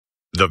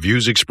The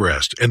views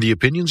expressed and the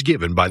opinions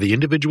given by the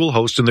individual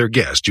host and their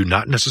guests do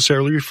not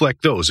necessarily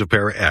reflect those of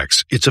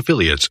Para-X, its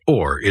affiliates,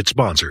 or its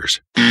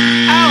sponsors.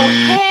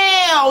 Oh,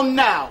 hell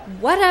no!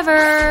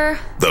 Whatever.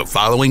 The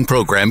following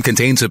program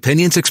contains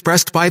opinions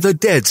expressed by the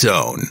Dead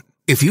Zone.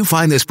 If you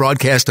find this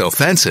broadcast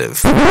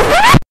offensive,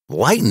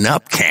 lighten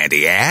up,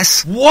 candy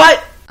ass.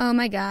 What? Oh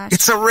my gosh.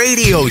 It's a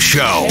radio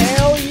show.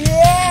 Hell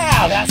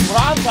yeah! That's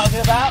what I'm talking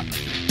about.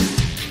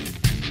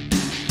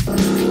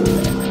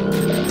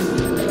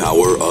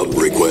 Power up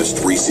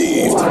request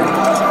received.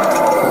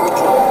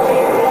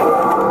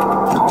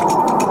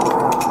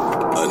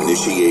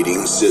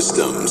 Initiating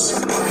systems.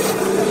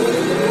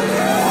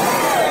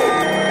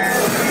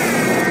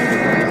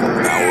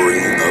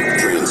 Powering up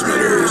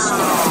transmitters.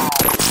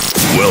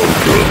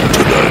 Welcome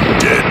to the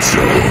Dead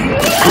Zone.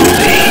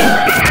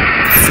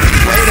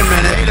 Wait a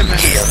minute.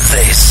 Hear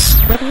this.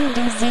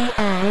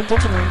 WDZI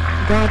Digital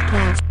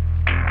Broadcast.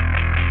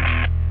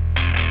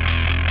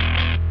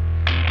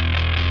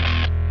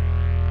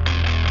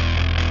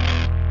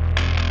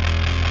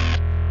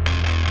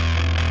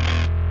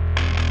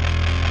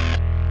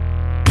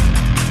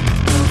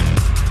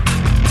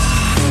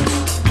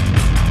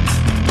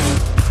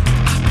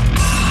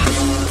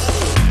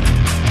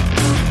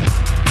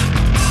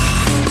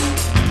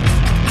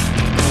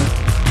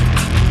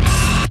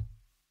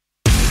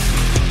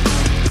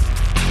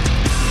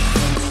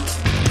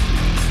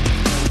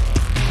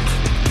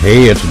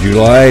 Hey, it's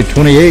July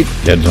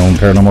 28th, Dead Zone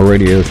Paranormal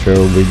Radio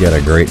Show. We got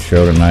a great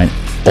show tonight.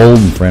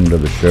 Old friend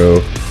of the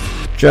show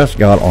just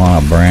got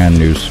on a brand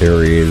new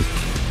series.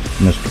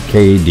 Mr.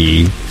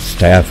 K.D.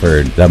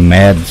 Stafford, the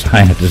mad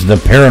scientist, the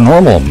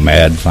paranormal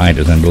mad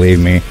scientist, and believe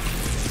me,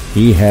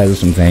 he has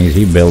some things,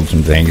 he builds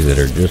some things that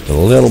are just a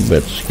little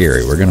bit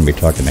scary. We're going to be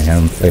talking to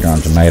him later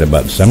on tonight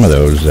about some of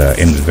those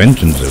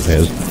inventions of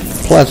his.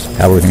 Plus,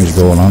 how everything's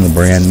going on the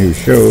brand new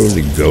show,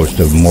 The Ghost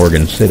of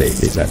Morgan City.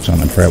 That's on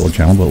the Travel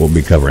Channel, but we'll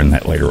be covering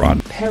that later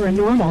on.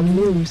 Paranormal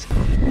news.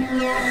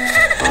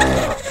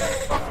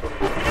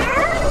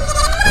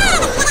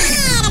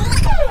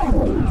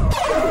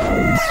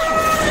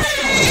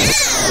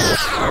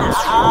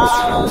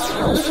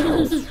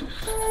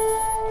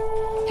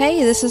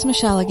 Hey, this is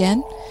Michelle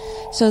again.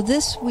 So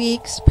this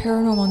week's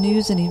paranormal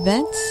news and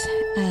events,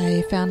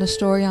 I found a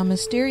story on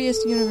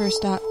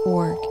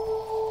mysteriousuniverse.org.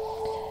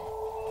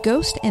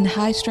 Ghost and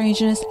High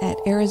Strangeness at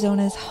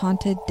Arizona's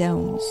Haunted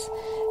Domes.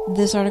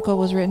 This article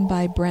was written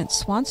by Brent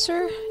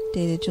Swanser,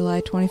 dated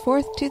July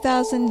 24th,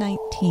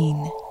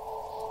 2019.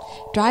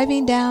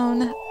 Driving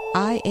down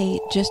I-8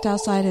 just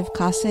outside of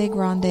Casa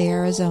Grande,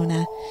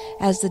 Arizona,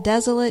 as the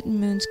desolate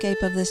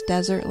moonscape of this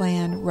desert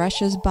land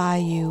rushes by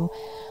you,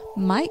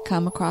 might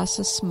come across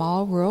a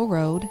small rural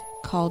road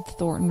called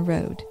Thornton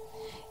Road.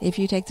 If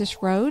you take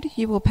this road,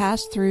 you will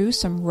pass through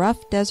some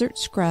rough desert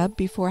scrub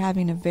before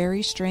having a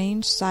very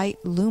strange sight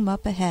loom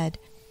up ahead.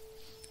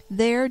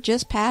 There,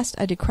 just past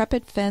a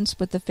decrepit fence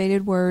with the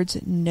faded words,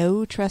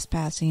 "No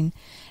trespassing,"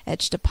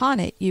 etched upon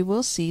it, you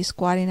will see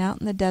squatting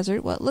out in the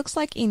desert what looks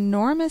like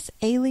enormous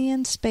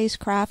alien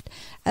spacecraft,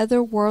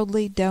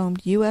 otherworldly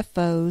domed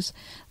UFOs,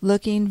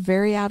 looking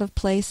very out of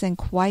place and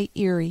quite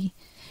eerie.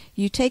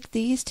 You take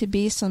these to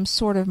be some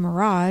sort of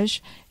mirage,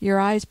 your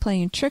eyes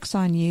playing tricks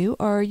on you,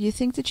 or you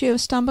think that you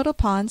have stumbled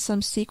upon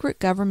some secret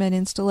government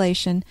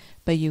installation,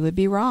 but you would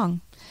be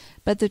wrong.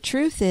 But the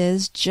truth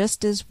is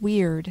just as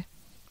weird.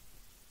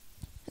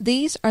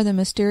 These are the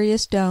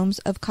mysterious domes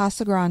of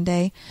Casa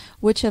Grande,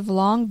 which have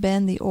long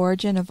been the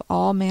origin of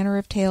all manner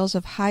of tales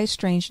of high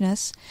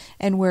strangeness,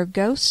 and where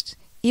ghosts,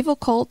 evil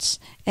cults,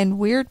 and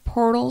weird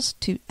portals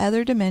to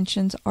other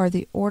dimensions are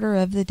the order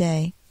of the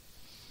day.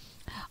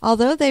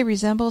 Although they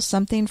resemble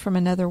something from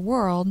another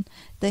world,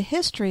 the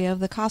history of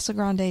the Casa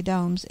Grande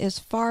domes is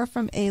far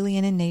from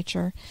alien in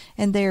nature,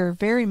 and they are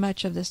very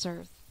much of this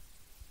earth.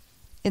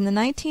 In the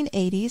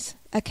 1980s,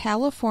 a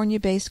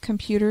California-based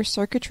computer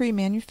circuitry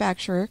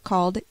manufacturer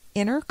called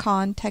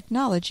Intercon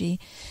Technology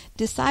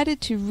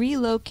decided to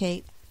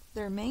relocate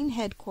their main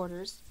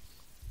headquarters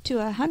to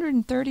a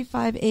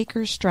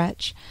 135-acre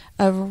stretch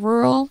of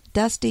rural,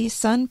 dusty,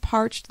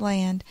 sun-parched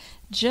land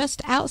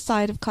just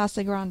outside of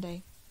Casa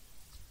Grande.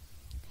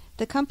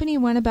 The company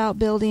went about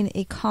building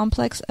a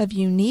complex of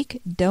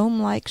unique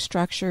dome-like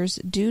structures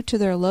due to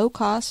their low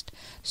cost,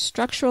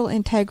 structural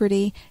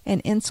integrity,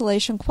 and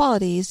insulation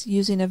qualities,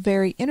 using a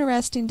very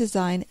interesting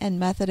design and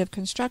method of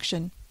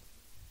construction.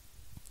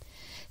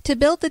 To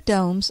build the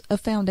domes, a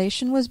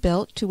foundation was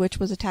built to which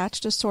was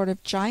attached a sort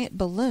of giant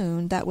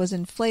balloon that was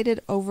inflated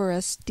over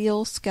a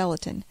steel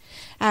skeleton.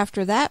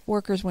 After that,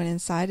 workers went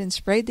inside and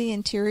sprayed the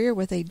interior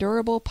with a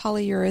durable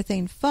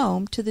polyurethane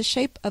foam to the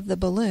shape of the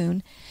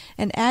balloon.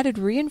 An added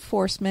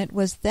reinforcement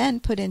was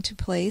then put into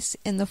place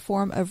in the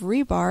form of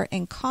rebar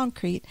and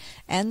concrete,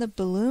 and the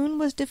balloon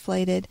was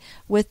deflated,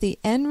 with the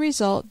end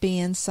result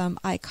being some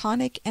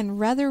iconic and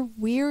rather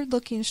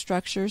weird-looking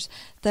structures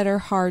that are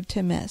hard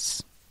to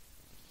miss.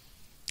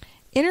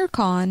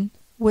 Intercon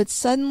would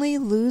suddenly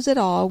lose it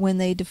all when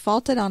they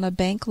defaulted on a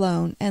bank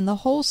loan, and the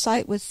whole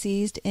site was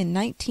seized in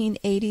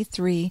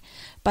 1983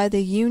 by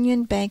the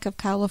Union Bank of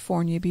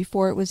California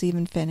before it was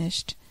even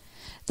finished.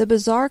 The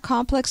bizarre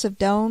complex of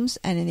domes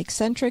and an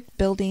eccentric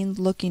building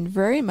looking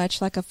very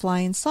much like a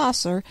flying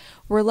saucer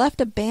were left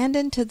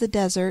abandoned to the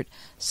desert,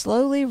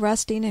 slowly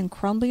rusting and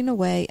crumbling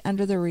away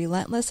under the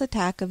relentless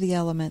attack of the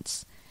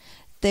elements.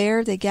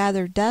 There they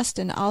gathered dust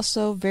and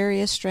also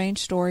various strange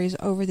stories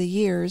over the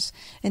years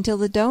until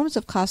the domes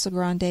of Casa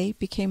Grande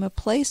became a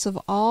place of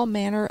all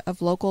manner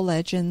of local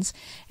legends,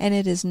 and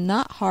it is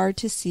not hard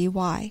to see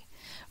why.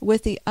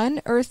 With the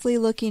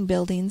unearthly-looking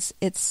buildings,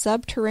 its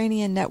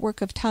subterranean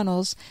network of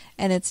tunnels,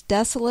 and its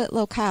desolate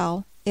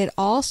locale, it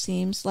all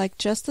seems like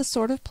just the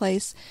sort of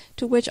place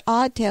to which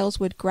odd tales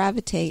would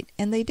gravitate,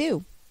 and they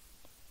do.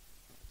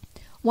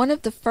 One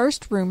of the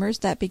first rumors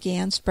that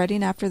began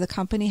spreading after the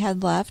company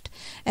had left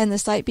and the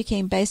site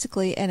became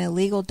basically an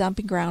illegal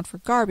dumping ground for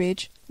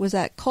garbage was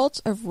that cults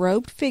of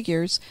robed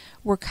figures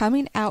were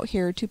coming out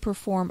here to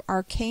perform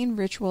arcane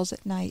rituals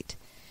at night.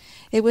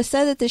 It was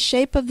said that the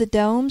shape of the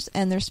domes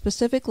and their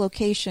specific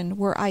location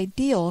were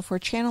ideal for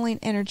channeling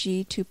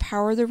energy to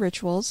power the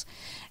rituals,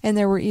 and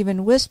there were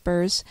even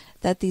whispers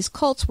that these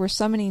cults were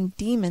summoning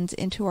demons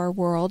into our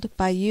world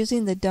by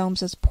using the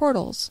domes as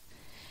portals.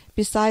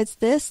 Besides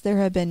this, there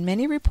have been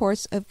many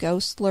reports of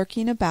ghosts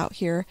lurking about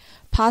here,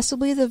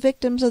 possibly the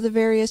victims of the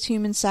various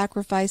human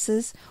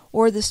sacrifices,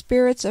 or the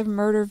spirits of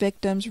murder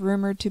victims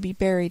rumored to be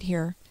buried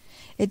here.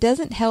 It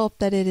doesn't help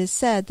that it is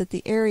said that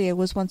the area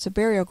was once a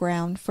burial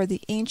ground for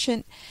the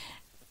ancient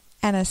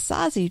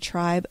Anasazi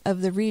tribe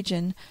of the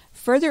region,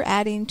 further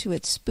adding to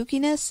its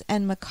spookiness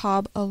and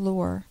macabre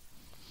allure.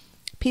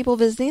 People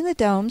visiting the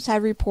domes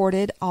have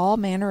reported all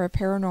manner of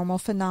paranormal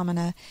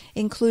phenomena,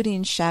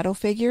 including shadow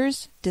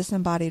figures,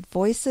 disembodied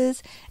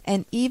voices,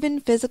 and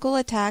even physical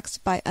attacks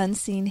by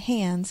unseen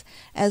hands,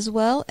 as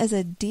well as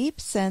a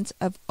deep sense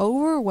of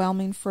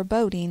overwhelming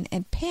foreboding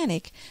and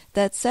panic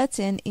that sets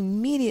in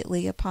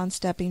immediately upon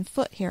stepping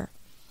foot here.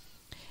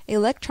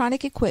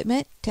 Electronic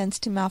equipment tends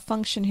to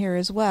malfunction here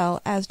as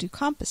well, as do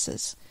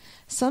compasses.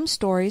 Some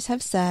stories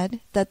have said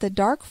that the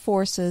dark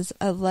forces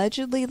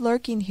allegedly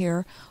lurking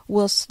here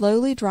will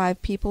slowly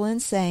drive people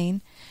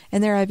insane,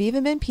 and there have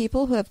even been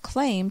people who have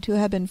claimed to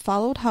have been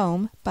followed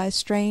home by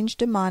strange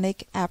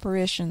demonic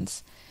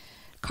apparitions.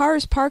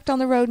 Cars parked on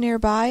the road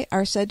nearby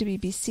are said to be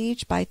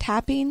besieged by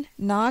tapping,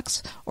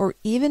 knocks, or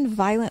even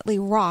violently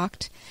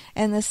rocked,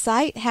 and the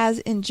site has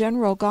in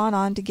general gone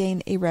on to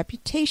gain a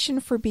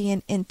reputation for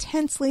being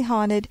intensely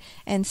haunted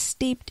and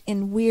steeped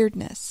in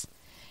weirdness.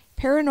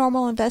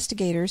 Paranormal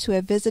investigators who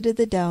have visited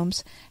the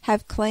domes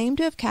have claimed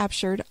to have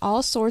captured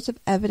all sorts of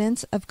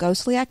evidence of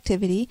ghostly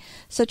activity,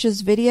 such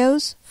as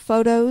videos,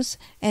 photos,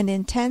 and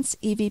intense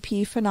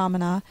EVP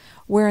phenomena,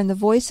 wherein the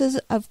voices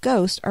of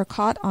ghosts are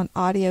caught on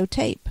audio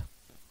tape.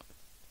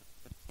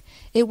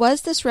 It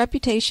was this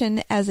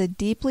reputation as a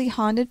deeply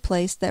haunted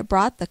place that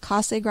brought the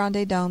Casa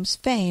Grande Domes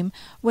fame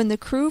when the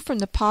crew from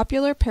the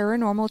popular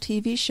paranormal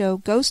TV show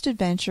Ghost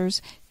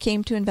Adventures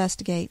came to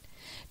investigate.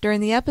 During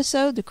the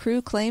episode, the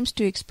crew claims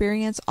to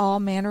experience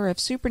all manner of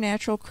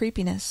supernatural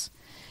creepiness.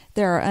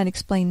 There are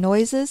unexplained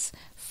noises,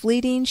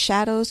 fleeting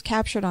shadows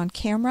captured on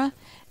camera,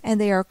 and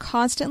they are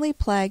constantly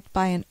plagued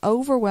by an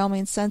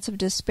overwhelming sense of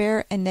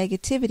despair and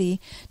negativity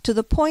to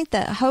the point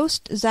that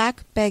host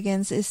Zach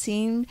Beggins is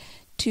seen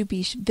to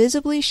be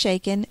visibly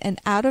shaken and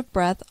out of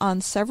breath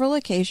on several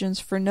occasions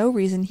for no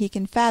reason he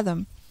can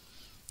fathom.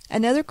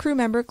 Another crew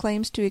member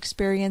claims to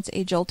experience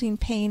a jolting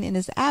pain in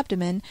his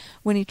abdomen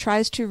when he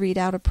tries to read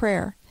out a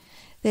prayer.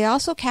 They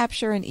also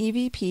capture an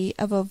EVP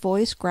of a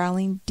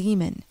voice-growling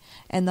demon,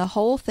 and the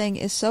whole thing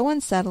is so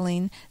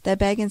unsettling that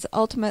Beggins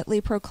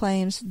ultimately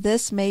proclaims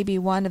this may be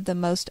one of the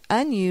most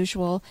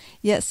unusual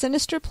yet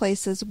sinister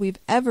places we've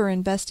ever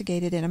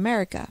investigated in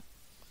America.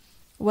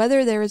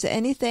 Whether there is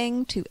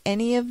anything to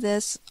any of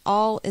this,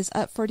 all is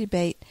up for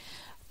debate,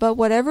 but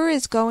whatever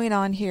is going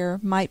on here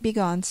might be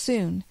gone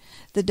soon.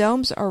 The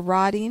domes are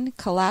rotting,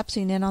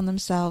 collapsing in on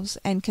themselves,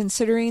 and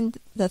considering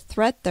the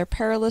threat their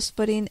perilous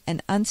footing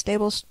and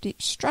unstable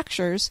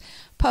structures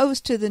pose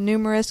to the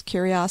numerous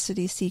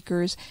curiosity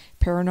seekers,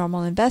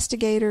 paranormal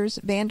investigators,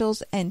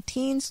 vandals, and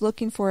teens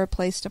looking for a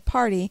place to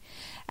party,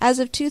 as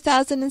of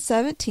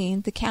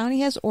 2017, the county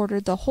has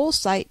ordered the whole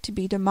site to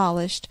be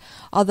demolished,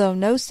 although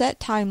no set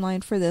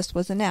timeline for this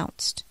was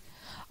announced.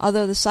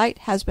 Although the site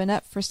has been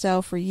up for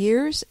sale for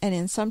years and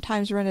is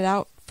sometimes rented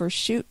out for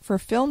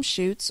film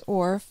shoots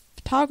or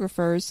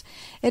photographers,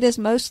 it has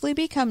mostly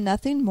become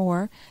nothing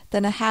more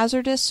than a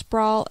hazardous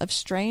sprawl of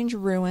strange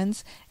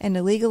ruins and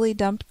illegally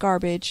dumped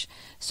garbage,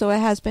 so it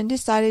has been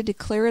decided to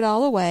clear it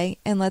all away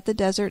and let the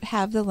desert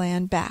have the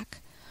land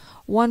back.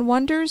 One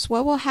wonders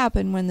what will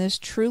happen when this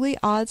truly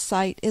odd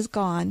site is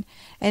gone,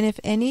 and if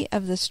any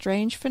of the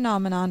strange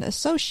phenomenon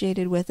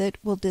associated with it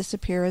will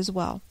disappear as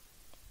well.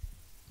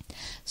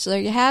 So there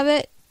you have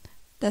it.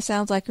 That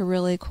sounds like a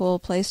really cool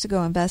place to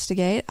go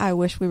investigate. I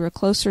wish we were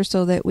closer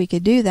so that we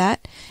could do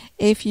that.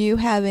 If you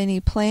have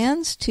any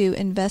plans to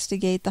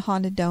investigate the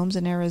haunted domes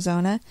in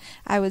Arizona,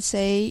 I would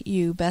say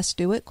you best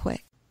do it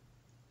quick.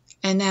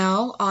 And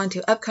now, on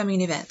to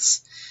upcoming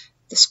events.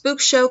 The Spook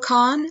Show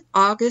Con,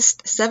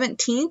 August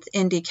 17th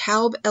in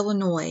DeKalb,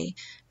 Illinois.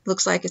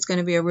 Looks like it's going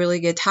to be a really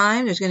good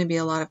time. There's going to be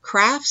a lot of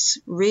crafts,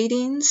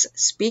 readings,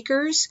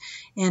 speakers,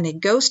 and a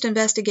ghost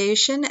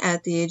investigation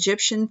at the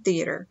Egyptian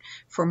Theater.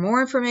 For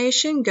more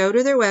information, go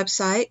to their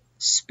website,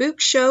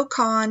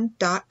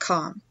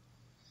 spookshowcon.com.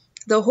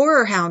 The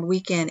Horror Hound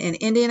Weekend in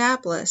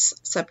Indianapolis,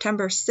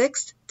 September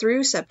 6th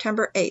through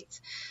September 8th.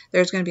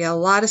 There's going to be a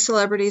lot of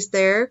celebrities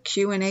there,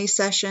 Q&A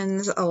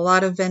sessions, a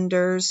lot of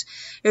vendors.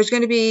 There's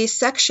going to be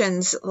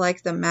sections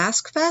like the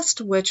Mask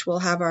Fest, which will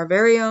have our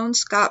very own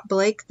Scott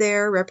Blake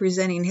there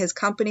representing his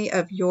company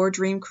of Your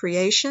Dream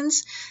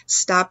Creations.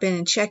 Stop in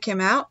and check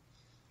him out.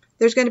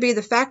 There's going to be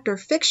the Factor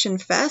Fiction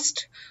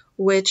Fest,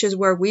 which is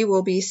where we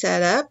will be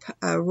set up,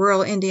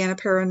 Rural Indiana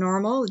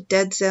Paranormal,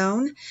 Dead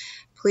Zone.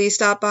 Please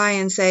stop by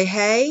and say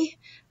hey.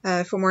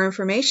 For more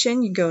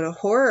information, you can go to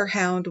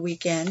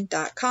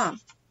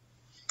horrorhoundweekend.com.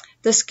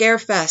 The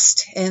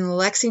Scarefest in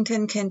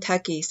Lexington,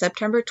 Kentucky,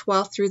 September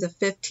 12th through the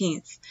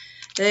 15th.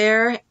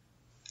 There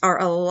are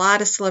a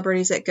lot of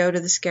celebrities that go to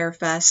the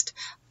Scarefest.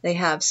 They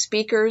have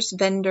speakers,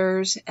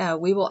 vendors.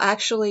 We will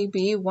actually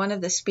be one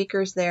of the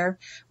speakers there.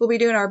 We'll be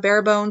doing our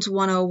Bare Bones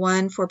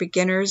 101 for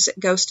beginners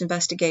ghost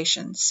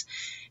investigations.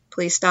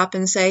 Please stop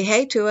and say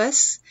hey to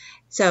us.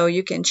 So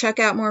you can check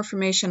out more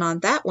information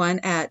on that one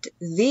at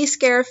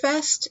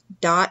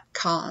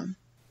thescarefest.com.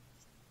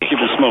 Keep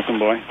it smoking,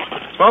 boy.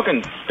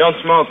 Smoking? Don't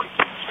smoke.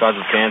 It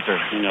causes cancer.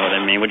 You know what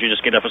I mean. Would you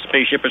just get up a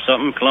spaceship or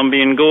something?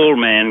 Colombian gold,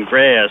 man.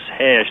 Grass,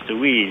 hash, the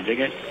weed. Dig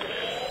it?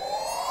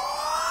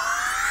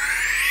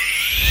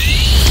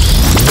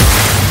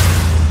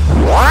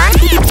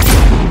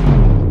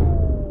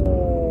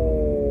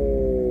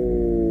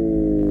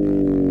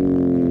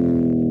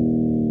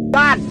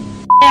 God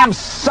damn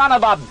son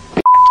of a bitch!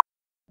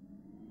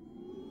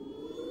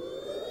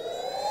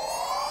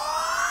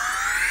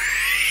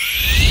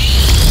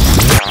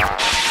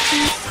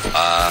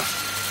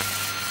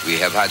 We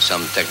have had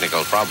some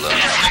technical problems.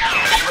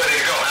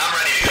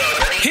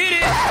 Hit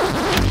it!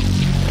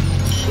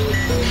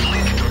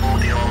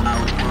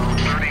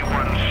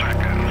 31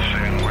 seconds,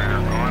 and we're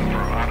going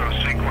for auto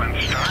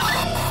sequence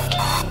start.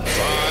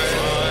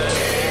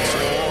 5,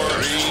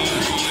 4,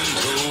 3,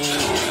 2,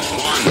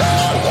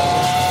 1.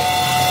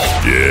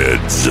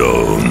 Dead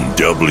Zone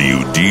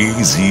WDZRDB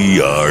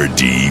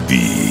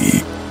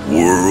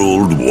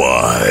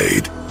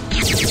Worldwide.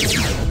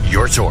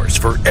 Your source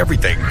for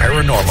everything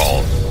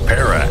paranormal.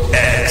 Para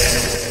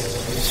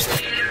X.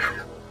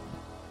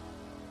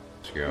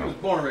 Let's go. He's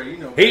born ready, you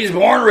know. He's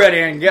born ready,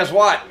 and guess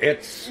what?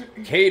 It's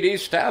Katie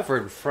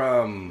Stafford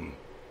from...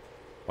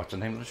 What's the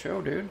name of the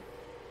show, dude?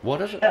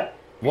 What is it?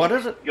 What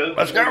is it?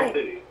 Let's go.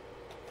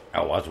 Oh,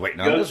 I was waiting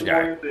on this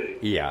guy.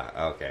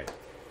 Yeah, okay.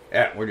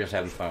 Yeah, we're just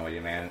having fun with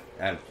you, man.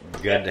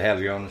 Good to have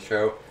you on the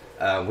show.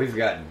 We've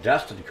got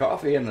Dustin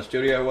Coffee in the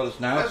studio with us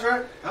now. That's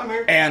right. I'm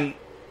here. And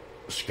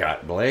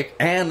Scott Blake,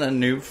 and a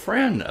new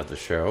friend of the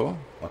show.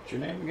 What's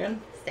your name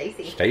again?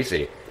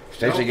 Stacy.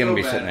 Stacy gonna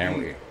be sitting there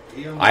with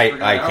you. I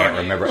can't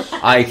remember.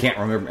 I can't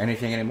remember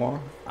anything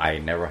anymore. I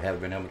never have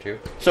been able to.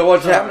 So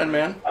what's happening,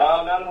 man?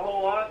 Not a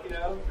whole lot, you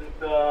know. Just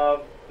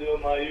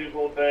doing my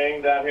usual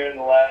thing down here in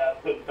the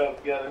lab, putting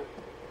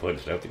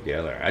stuff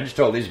together. I just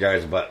told these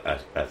guys about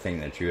a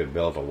thing that you had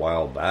built a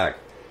while back,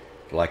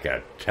 like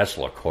a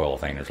Tesla coil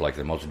thing. It's like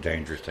the most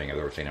dangerous thing I've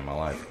ever seen in my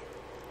life.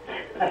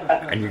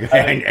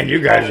 And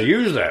you guys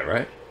use that,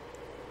 right?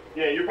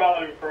 Yeah, you're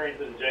probably referring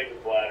to the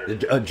Jacob's ladder.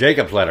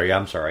 Jacob's ladder. Yeah,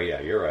 I'm sorry.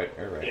 Yeah, you're right.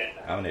 Yeah.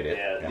 I'm an idiot.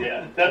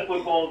 Yeah.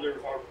 Tesla coils are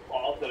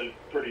also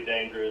pretty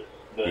dangerous,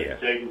 but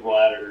Jacob's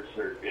ladders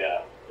are,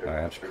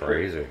 that's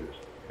crazy.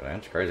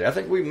 That's crazy. I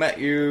think we met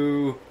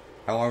you.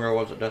 How long ago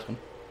was it, Dustin?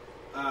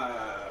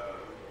 A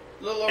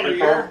little over a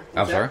year.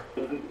 I'm sorry?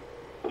 Was it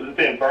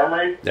the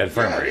infirmary? The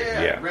infirmary,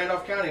 yeah.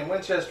 Randolph County in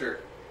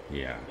Winchester.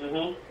 Yeah.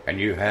 Mm-hmm. And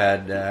you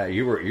had,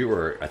 you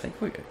were. I think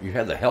you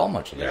had the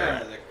helmets there.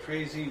 Yeah, the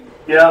crazy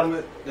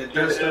helmet that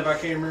does stuff. I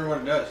can't remember what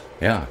it does.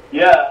 Yeah.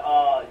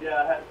 I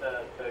had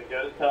the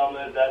ghost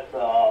helmet. That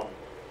was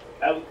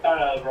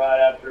kind of right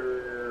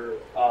after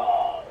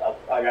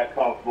I got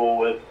comfortable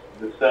with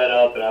the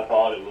setup, and I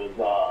thought it was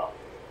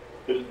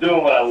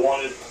doing what I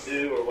wanted to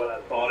do or what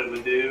I thought it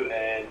would do,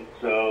 and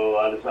so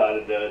I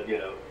decided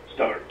to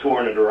start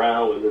touring it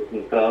around with it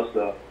and stuff.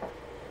 So.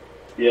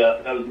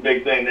 Yeah, that was a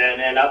big thing then,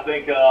 and I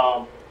think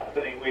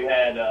we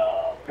had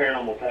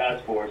Paranormal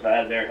Task Force. I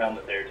had their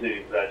helmet there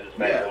too, because I just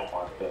made it on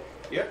myself.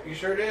 Yep, you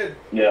sure did.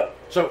 Yeah.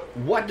 So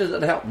what does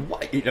it help?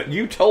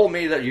 You told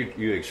me that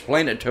you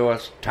explained it to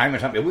us time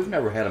and time. We've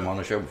never had him on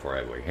the show before,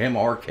 have we? Him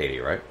or Katie,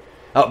 right?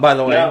 Oh, by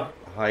the way,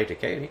 hi to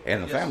Katie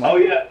and the family. Oh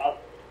yeah,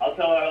 I'll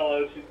tell her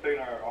hello. She's picking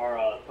our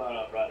son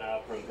up right now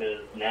from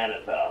his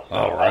Nana's house.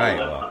 All right.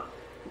 Well,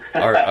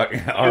 our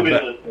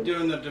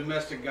doing the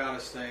domestic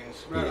goddess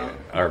things. Right on.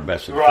 Our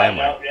best of the Right,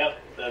 family. yep.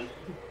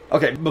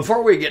 Okay,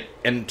 before we get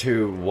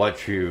into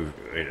what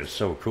it's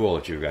so cool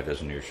that you've got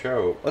this new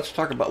show, let's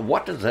talk about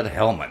what does that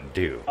helmet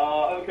do?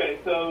 Okay,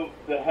 so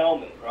the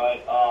helmet,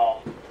 right?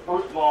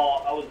 First of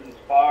all, I was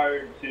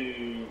inspired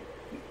to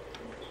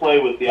play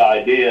with the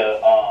idea.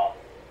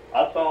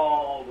 I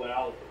saw when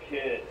I was a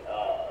kid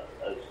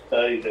a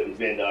study that was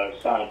being done,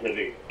 a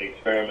scientific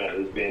experiment that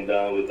was being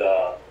done with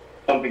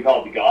something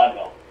called the God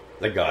helmet.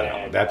 The God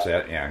helmet, that's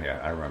it. Yeah,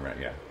 I remember it.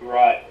 Yeah.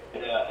 Right.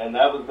 Yeah, and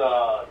that was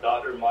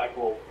Dr.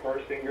 Michael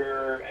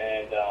Persinger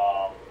and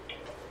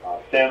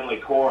Stanley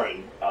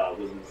Coren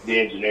was the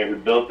engineer who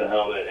built the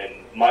helmet,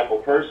 and Michael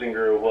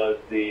Persinger was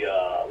the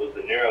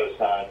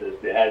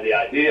neuroscientist that had the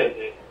idea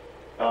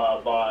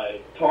that by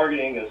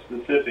targeting a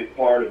specific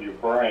part of your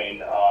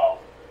brain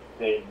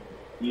and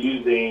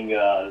using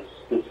a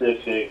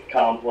specific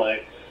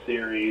complex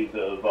series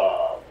of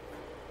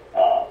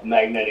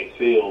magnetic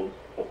fields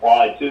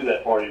applied to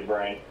that part of your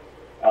brain,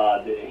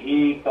 that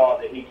he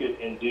thought that he could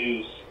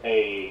induce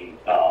a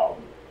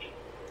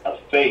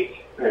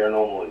fake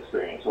paranormal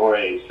experience or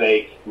a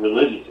fake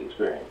religious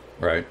experience.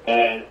 Right.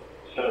 And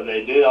so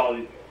they did all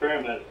these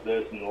experiments,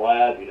 this in the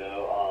lab,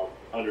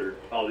 under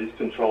all these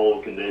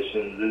controlled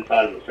conditions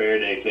inside of a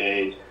Faraday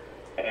cage,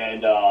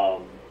 and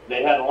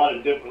they had a lot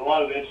of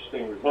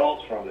interesting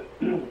results from it.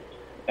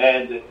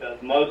 And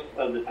most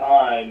of the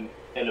time,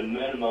 at a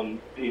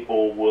minimum,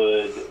 people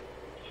would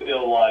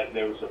feel like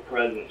there was a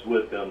presence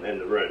with them in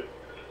the room.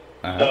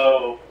 Uh-huh.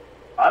 So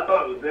I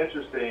thought it was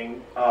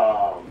interesting,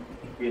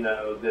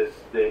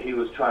 that he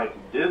was trying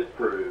to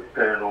disprove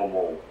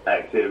paranormal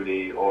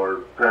activity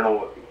or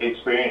paranormal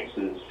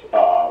experiences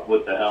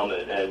with the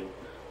helmet and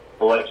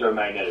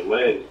electromagnetic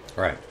waves.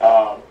 Right.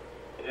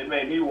 It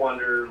made me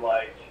wonder,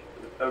 like,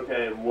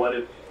 okay, what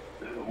if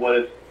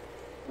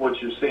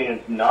what you're seeing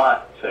is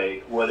not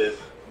fake? What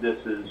if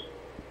this is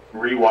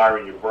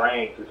rewiring your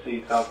brain to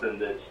see something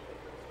that's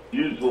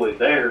usually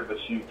there, but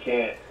you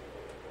can't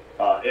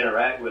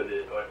interact with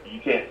it, or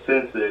you can't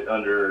sense it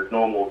under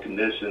normal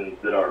conditions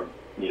that are,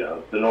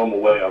 the normal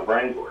way our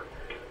brains work.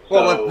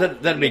 Well,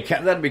 that'd be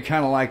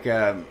kind of like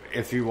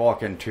if you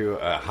walk into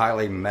a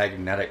highly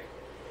magnetic,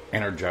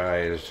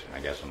 energized. I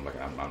guess I'm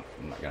not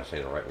going to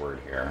say the right word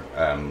here.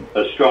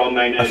 A strong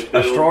magnetic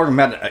field. A strong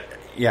I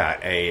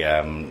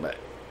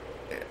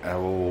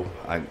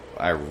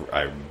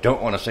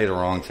don't want to say the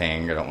wrong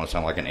thing. I don't want to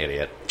sound like an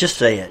idiot. Just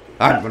say it.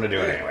 I'm going to do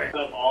it anyway.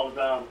 All the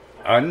time.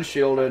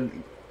 Unshielded,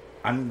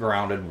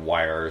 ungrounded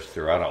wires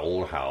throughout an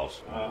old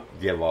house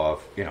give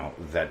off,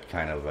 that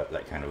kind of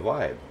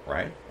vibe,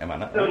 right? Am I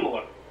not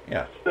similar? Right?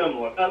 Yeah,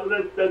 similar.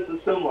 That's a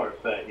similar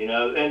effect,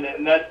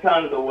 and that's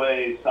kind of the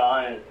way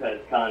science has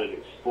kind of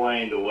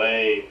explained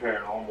away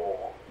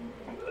paranormal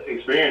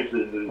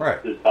experiences is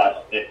by,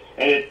 and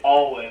it's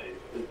always.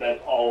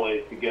 That's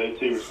always the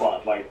go-to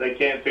response. Like, if they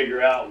can't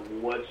figure out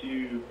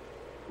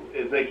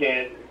if they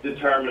can't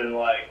determine,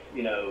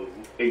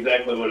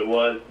 exactly what it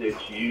was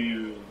that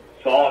you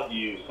thought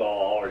you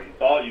saw or you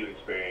thought you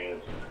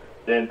experienced,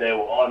 then they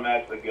will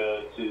automatically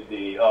go to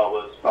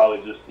it's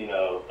probably just,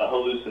 a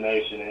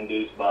hallucination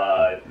induced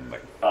by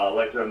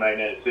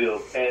electromagnetic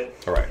fields. And,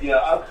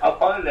 I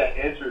find that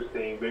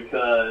interesting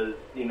because,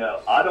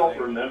 I don't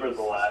remember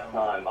the last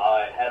time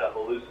I had a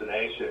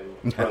hallucination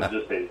from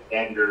just a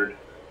standard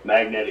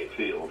magnetic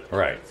field.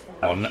 Right.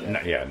 Well,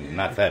 not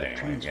that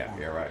anyway. Yeah,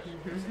 you're right.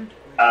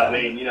 I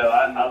mean,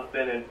 I've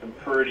been in some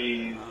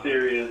pretty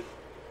serious,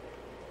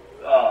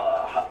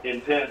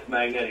 intense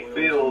magnetic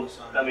fields.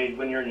 I mean,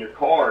 when you're in your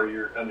car,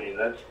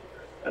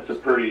 that's a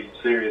pretty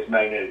serious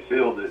magnetic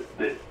field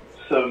that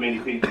so many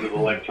pieces of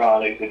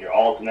electronics and your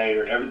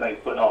alternator and everything's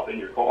putting off in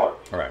your car.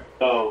 Right.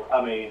 So,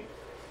 I mean,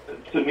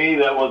 to me,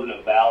 that wasn't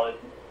a valid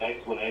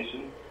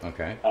explanation.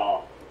 Okay.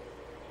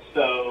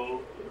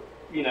 So,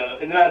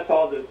 and then I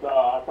saw this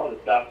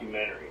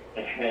documentary,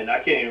 and I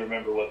can't even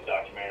remember what the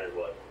documentary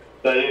was,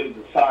 but it was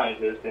a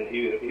scientist, and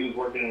he was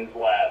working in his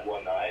lab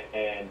one night,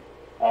 and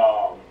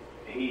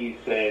he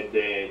said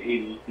that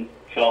he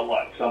felt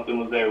like something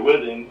was there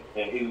with him,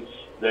 and he was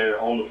there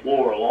on the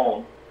floor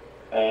alone,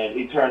 and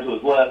he turned to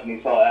his left, and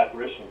he saw an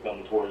apparition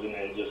coming towards him,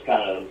 and it just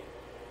kind of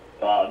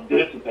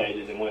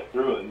dissipated and went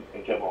through him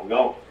and kept on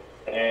going.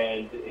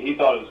 And he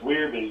thought it was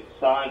weird, but he's a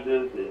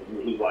scientist, and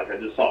he was like, I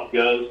just saw a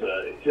ghost,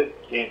 it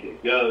can't be a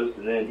ghost.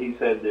 And then he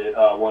said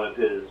that one of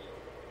his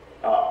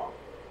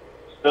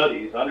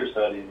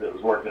understudies that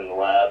was working in the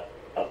lab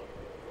a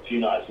few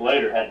nights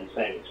later had the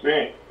same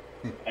experience.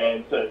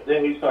 And so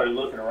then he started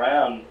looking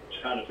around,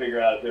 trying to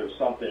figure out if there was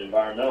something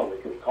environmental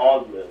that could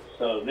cause this.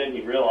 So then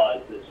he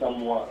realized that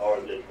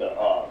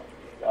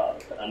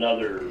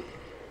another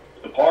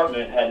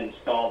department had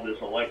installed this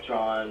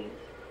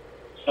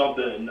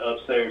something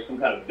upstairs, some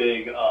kind of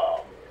big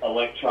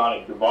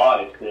electronic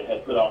device that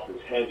had put off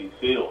this heavy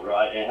field,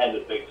 right? And it had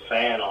a big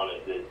fan on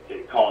it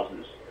that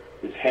causes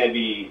this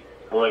heavy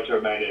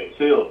electromagnetic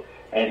field.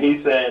 And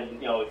he said,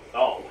 I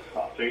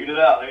figured it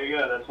out. There you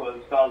go. That's what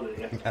it's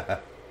causing.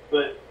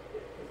 But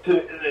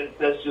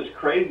That's just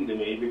crazy to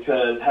me,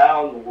 because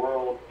how in the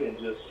world can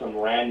just some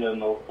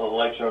random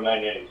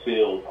electromagnetic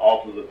field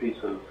off of a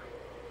piece of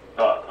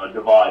a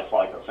device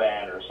like a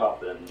fan or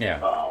something,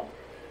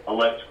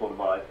 electrical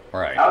device,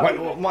 right?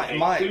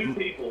 Two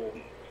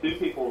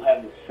people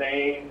have the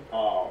same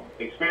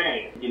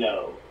experience,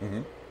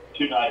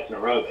 2 nights in a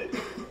row,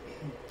 basically.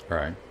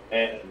 Right.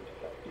 And,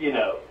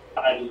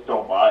 I just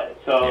don't buy it.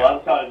 So I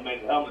decided to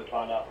make the helmet,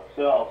 find out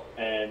myself,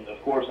 and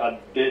of course I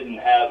didn't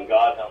have a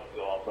God helmet to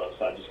go off of,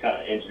 so I just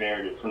kind of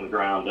engineered it from the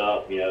ground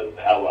up,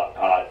 how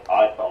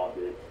I thought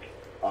it.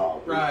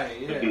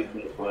 Right, to be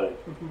this way.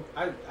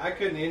 I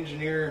couldn't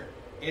engineer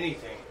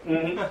anything.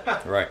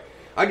 Mm-hmm. Right.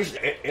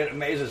 It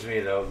amazes me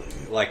though,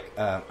 like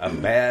a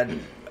bad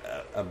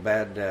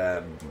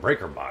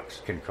breaker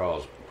box can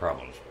cause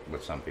problems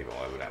with some people,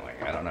 evidently.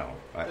 I don't know.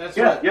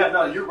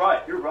 No, you're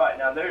right. You're right.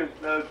 Now, there's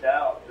no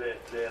doubt that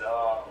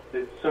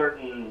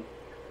certain,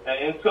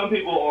 and some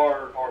people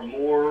are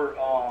more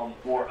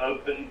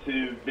open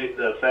to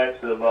the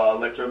effects of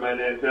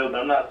electromagnetic fields.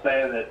 I'm not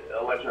saying that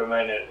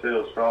electromagnetic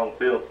fields, strong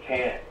fields,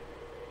 can't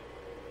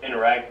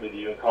interact with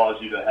you and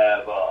cause you to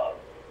have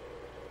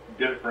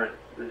different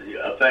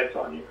effects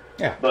on you.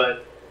 Yeah.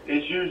 But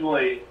it's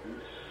usually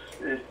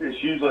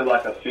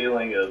like a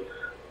feeling of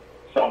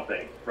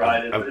something,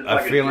 right? It's a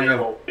like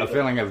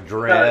feeling of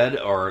dread,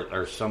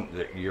 or something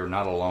that you're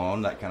not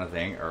alone, that kind of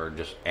thing, or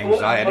just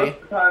anxiety. Well, most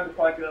of the time,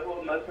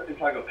 it's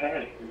like a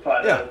panic. It's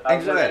like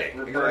anxiety.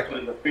 Refer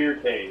to the fear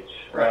cage,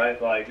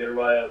 right? Like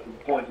everybody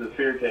points to the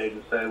fear cage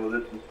and say, "Well,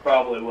 this is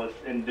probably what's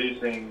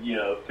inducing,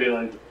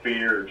 feelings of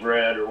fear or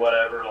dread or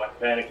whatever, like a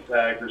panic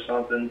attack or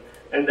something."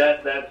 And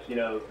that's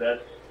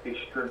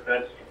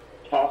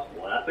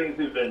possible. And I think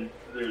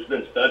there's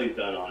been studies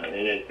done on it,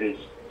 and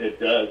it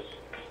does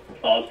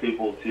cause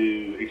people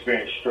to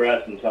experience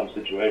stress in some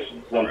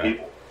situations,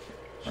 people.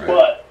 Right.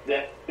 But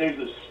there's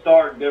a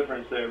stark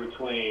difference there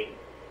between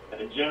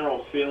a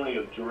general feeling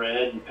of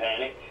dread and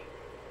panic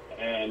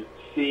and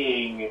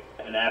seeing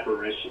an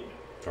apparition.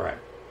 Right.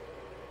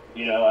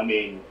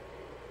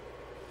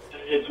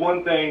 It's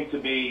one thing to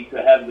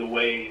have the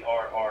way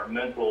our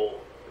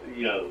mental,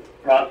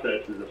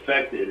 process is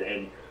affected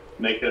and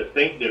make us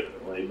think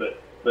differently, but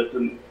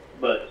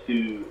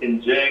to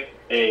inject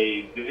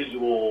a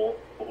visual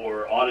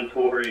or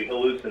auditory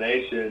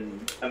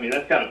hallucination,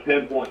 that's kind of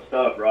pinpoint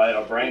stuff, right?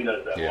 Our brain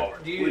does that while we're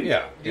sleeping.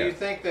 Do you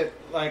think that,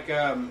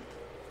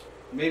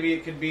 maybe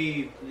it could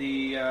be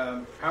the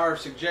power of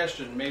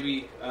suggestion?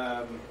 Maybe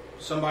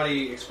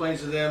somebody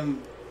explains to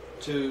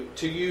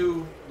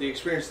you the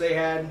experience they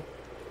had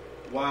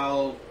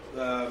while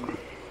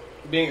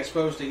being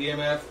exposed to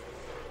EMF,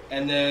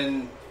 and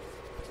then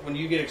when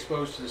you get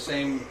exposed to the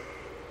same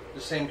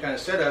kind of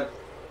setup,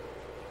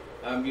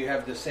 you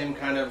have the same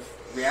kind of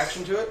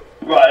reaction to it?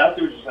 Right, I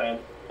see what you're saying.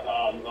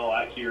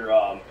 Like you're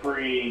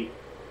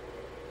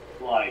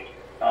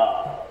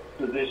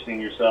positioning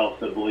yourself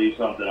to believe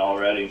something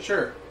already.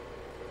 Sure.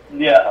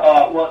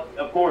 Yeah, well,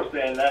 of course,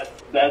 Dan,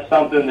 that's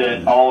something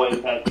that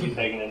always has to be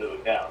taken into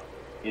account.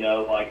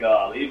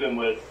 Even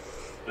with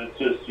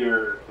just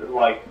your,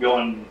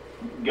 going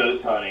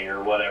ghost hunting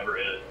or whatever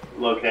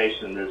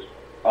location that's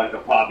like a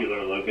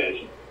popular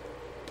location.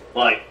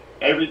 Like,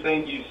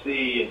 everything you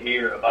see and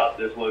hear about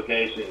this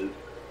location is,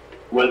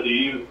 whether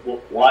you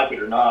like it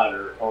or not,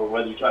 or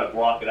whether you try to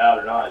block it out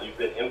or not, you've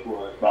been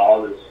influenced by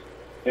all this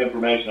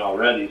information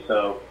already.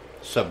 So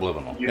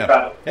subliminal. You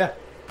try to,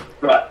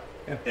 right.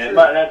 Yeah. And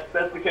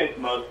that's the case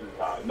most of the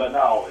time, but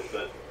not always.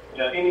 But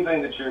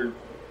anything that you're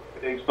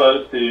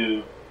exposed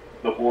to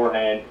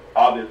beforehand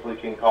obviously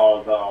can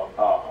cause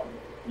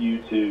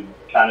you to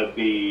kind of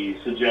be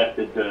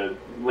suggested to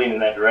lean in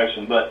that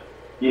direction. But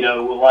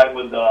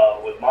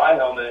with my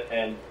helmet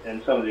and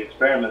some of the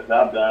experiments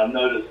that I've done, I've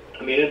noticed.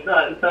 It's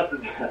not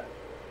that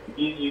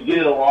you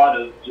get a lot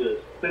of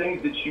just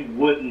things that you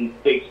wouldn't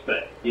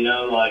expect.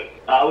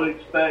 I would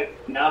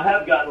expect. Now, I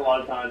have gotten a lot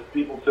of times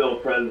people feel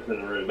a presence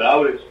in the room, but I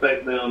would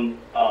expect them,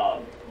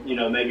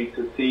 maybe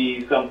to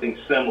see something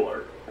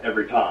similar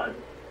every time,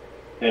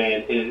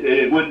 and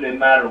it wouldn't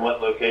matter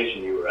what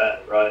location you were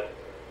at, right?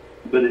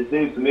 But it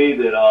seems to me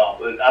that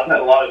I've had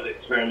a lot of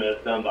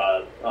experiments done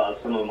by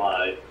some of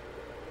my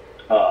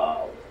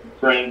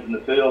friends in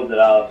the field that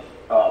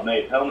I've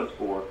made helmets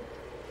for,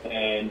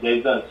 and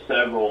they've done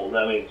several.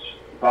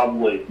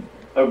 Probably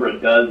over a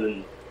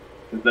dozen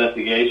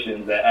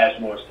investigations at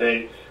Ashmore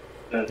State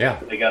since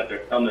they got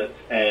their helmets,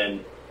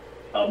 and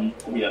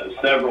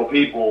several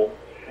people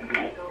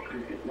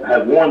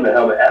have worn the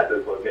helmet at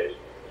this location.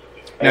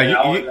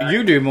 Now,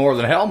 you do more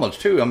than helmets,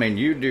 too.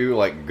 You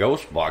do,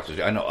 ghost boxes.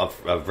 I know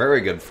a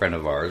very good friend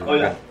of ours,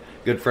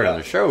 good friend of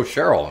the show,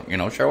 Cheryl.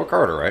 Cheryl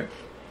Carter, right?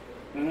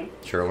 Mm-hmm.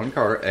 Cheryl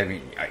Carter.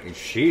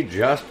 She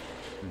just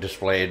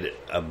displayed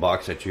a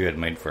box that you had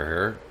made for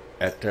her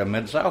at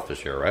Mid-South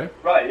this year, right?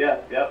 Right, yeah.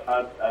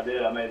 I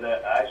did.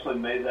 I actually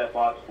made that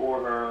box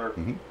for her.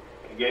 Mm-hmm.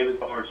 And gave it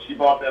to her. She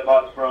bought that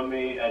box from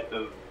me at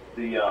the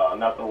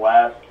not the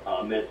last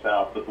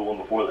Mid-South, but the one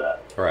before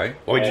that. Right.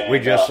 We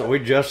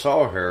just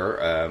saw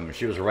her.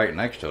 She was right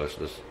next to us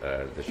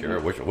this year.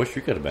 I wish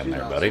you could have been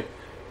there, buddy.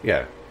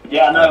 Yeah.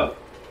 Yeah, I know.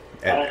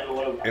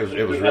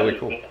 It was really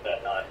cool.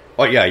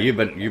 Oh yeah, you've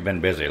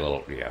been busy a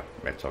little. Yeah,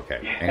 it's okay.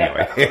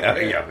 Anyway,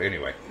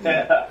 Anyway,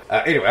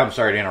 anyway, I'm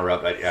sorry to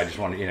interrupt. I just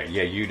want to,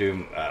 you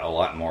do a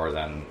lot more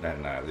than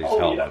these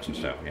helmets and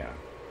stuff. Yeah.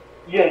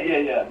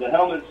 Yeah. The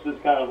helmet's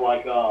just kind of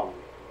like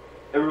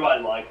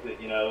everybody likes it.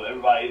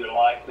 Everybody either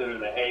likes it or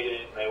they hate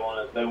it. And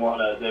they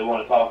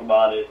want to talk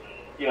about it.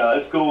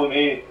 And, it's cool with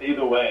me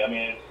either way. I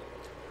mean,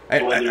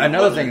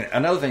 another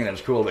thing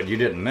that's cool that you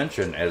didn't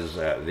mention is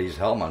these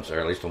helmets, or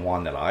at least the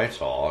one that I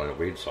saw, that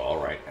we saw,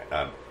 right?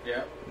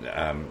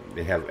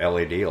 They have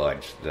LED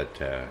lights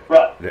that.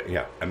 Right.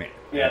 Yeah,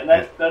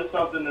 that's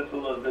something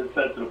that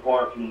sets it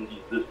apart from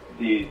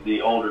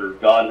the older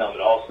God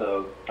helmet.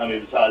 Also,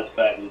 besides the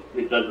fact that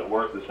it doesn't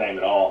work the same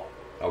at all.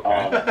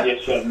 Okay.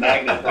 It's a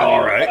magnet.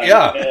 All right.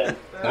 Yeah.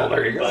 Well,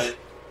 there you go. But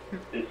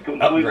it's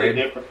completely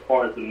different as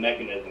far as the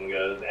mechanism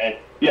goes, and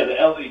the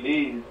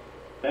LEDs.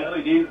 The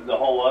LEDs is a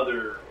whole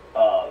other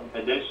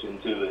addition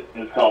to it.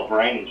 It's called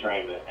brain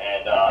entrainment,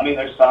 and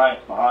there's science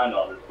behind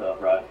all this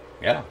stuff, right?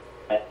 Yeah.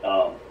 And,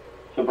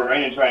 so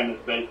brain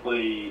entrainment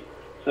basically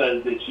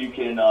says that you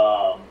can,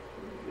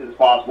 it's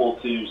possible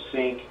to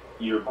sync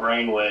your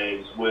brain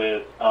waves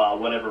with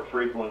whatever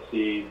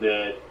frequency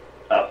that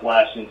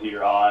flash into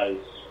your eyes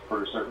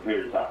for a certain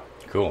period of time.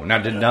 Cool. Now,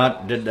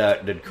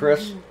 did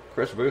Chris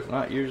Booth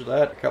not use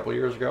that a couple of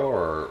years ago,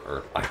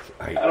 or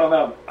I don't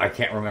know. I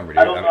can't remember.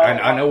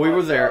 I know we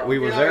were there. We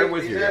were there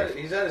with you.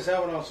 He's had his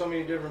helmet on so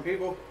many different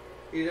people.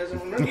 He doesn't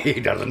remember. He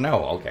doesn't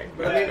know. Okay.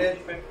 But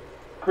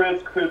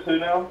Chris who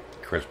now?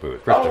 Chris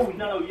Booth. Oh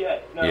no, he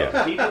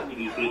didn't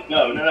use it.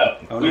 No.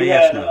 Oh, we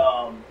had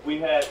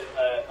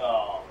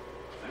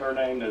her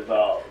name is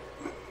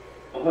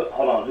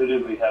hold on. Who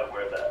did we have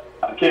wear that?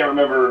 I can't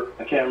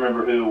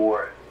remember who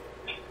wore it.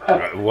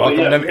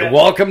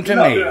 Welcome to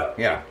me.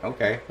 Yeah.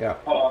 Okay. Yeah.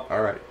 All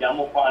right. Yeah, I'm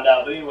gonna find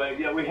out. But anyway,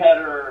 we had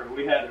her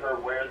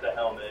wear the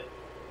helmet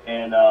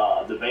in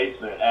the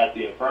basement at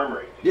the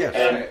infirmary. Yes.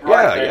 And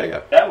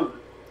Yeah. That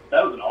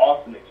was an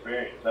awesome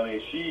experience.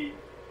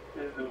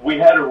 We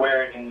had her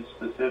wear it in a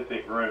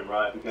specific room,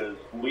 right? Because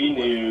we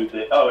knew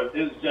that. Oh, it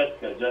was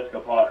Jessica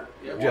Potter.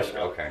 Yeah, Jessica.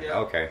 Okay. Yeah.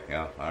 Okay.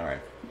 Yeah. All right.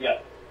 Yeah.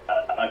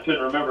 I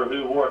couldn't remember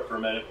who wore it for a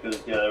minute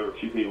because there were a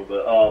few people,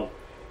 but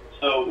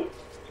so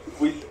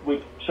we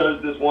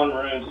chose this one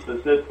room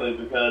specifically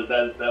because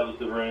that was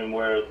the room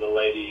where the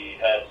lady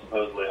had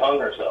supposedly hung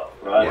herself,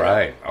 right?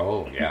 Right.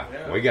 Oh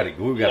yeah. We got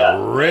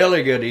a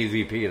really good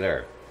EVP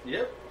there.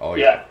 Yep. Oh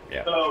yeah.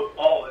 So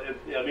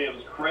it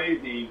was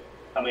crazy.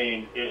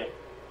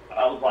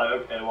 I was like,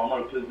 okay, well, I'm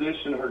going to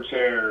position her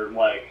chair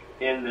like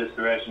in this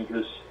direction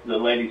because the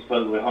lady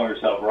supposedly hung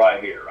herself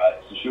right here, right?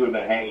 So she would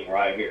have been hanging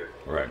right here.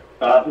 Right.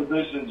 So I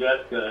positioned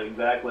Jessica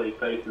exactly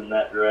facing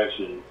that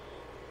direction,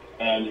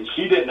 and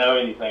she didn't know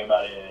anything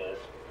about any of this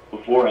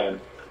beforehand.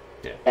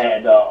 Yeah.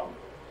 And so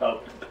I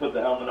put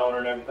the helmet on her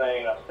and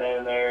everything, and I'm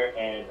standing there,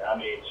 and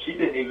she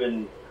didn't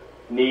even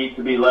need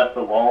to be left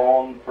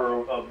alone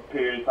for a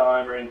period of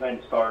time or anything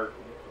to start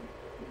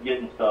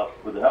getting stuff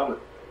with the helmet.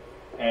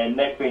 And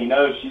next thing you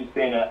know, she's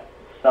seeing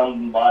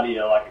somebody,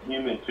 like a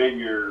human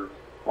figure,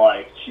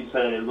 like she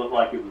said it looked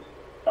like it was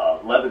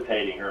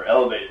levitating or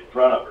elevated in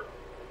front of her.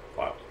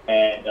 Wow.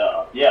 And,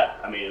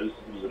 it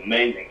was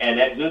amazing. And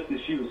just as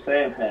she was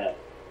saying that,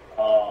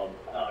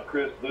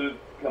 Chris Booth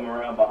come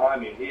around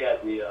behind me, and he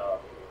had the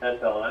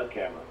SLS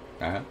camera.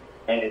 Uh-huh.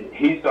 And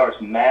he starts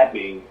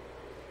mapping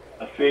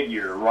a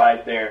figure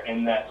right there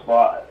in that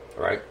spot.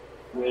 Right.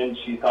 When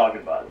she's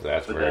talking about it.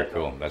 That's very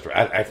cool. That's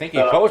right. I think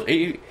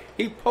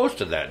he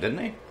posted that, didn't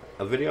he?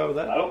 A video of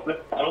that? I don't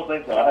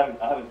think so. I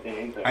haven't seen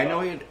anything.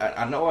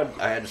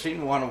 I had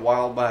seen one a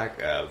while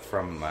back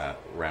from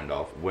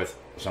Randolph with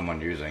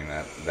someone using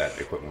that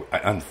equipment.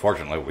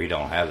 Unfortunately, we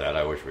don't have that.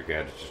 I wish we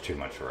could. It's just too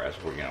much for us.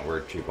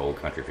 We're cheap old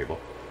country people.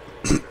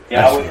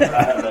 Yeah, I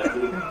have that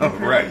too.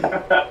 Right.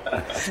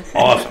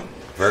 Awesome.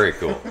 Very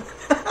cool.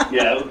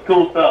 Yeah, it was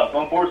cool stuff.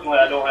 Unfortunately,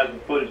 I don't have the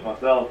footage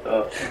myself.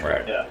 So,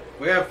 right. Yeah.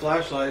 We have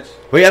flashlights.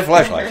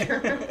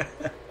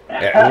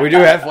 Yeah, we do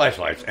have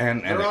flashlights,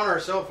 and they're on our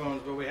cell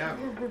phones, but we have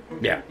them.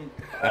 Yeah.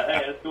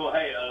 Hey, that's cool.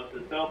 Hey,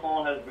 the cell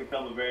phone has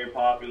become a very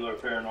popular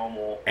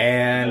paranormal.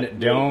 And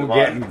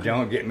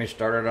don't get me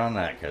started on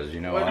that because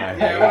I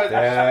hate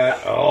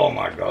that. Oh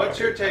my God. What's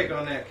your take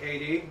on that,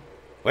 KD?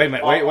 Wait a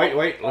minute.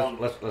 Wait.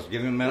 Let's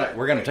give him a minute.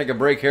 We're going to take a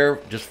break here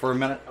just for a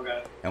minute.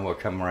 Okay. And we'll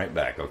come right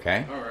back.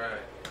 Okay. All right.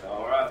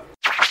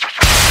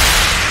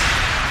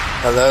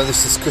 Hello,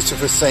 this is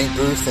Christopher St.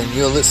 Booth, and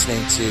you're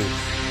listening to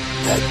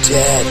The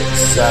Dead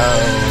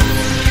Zone.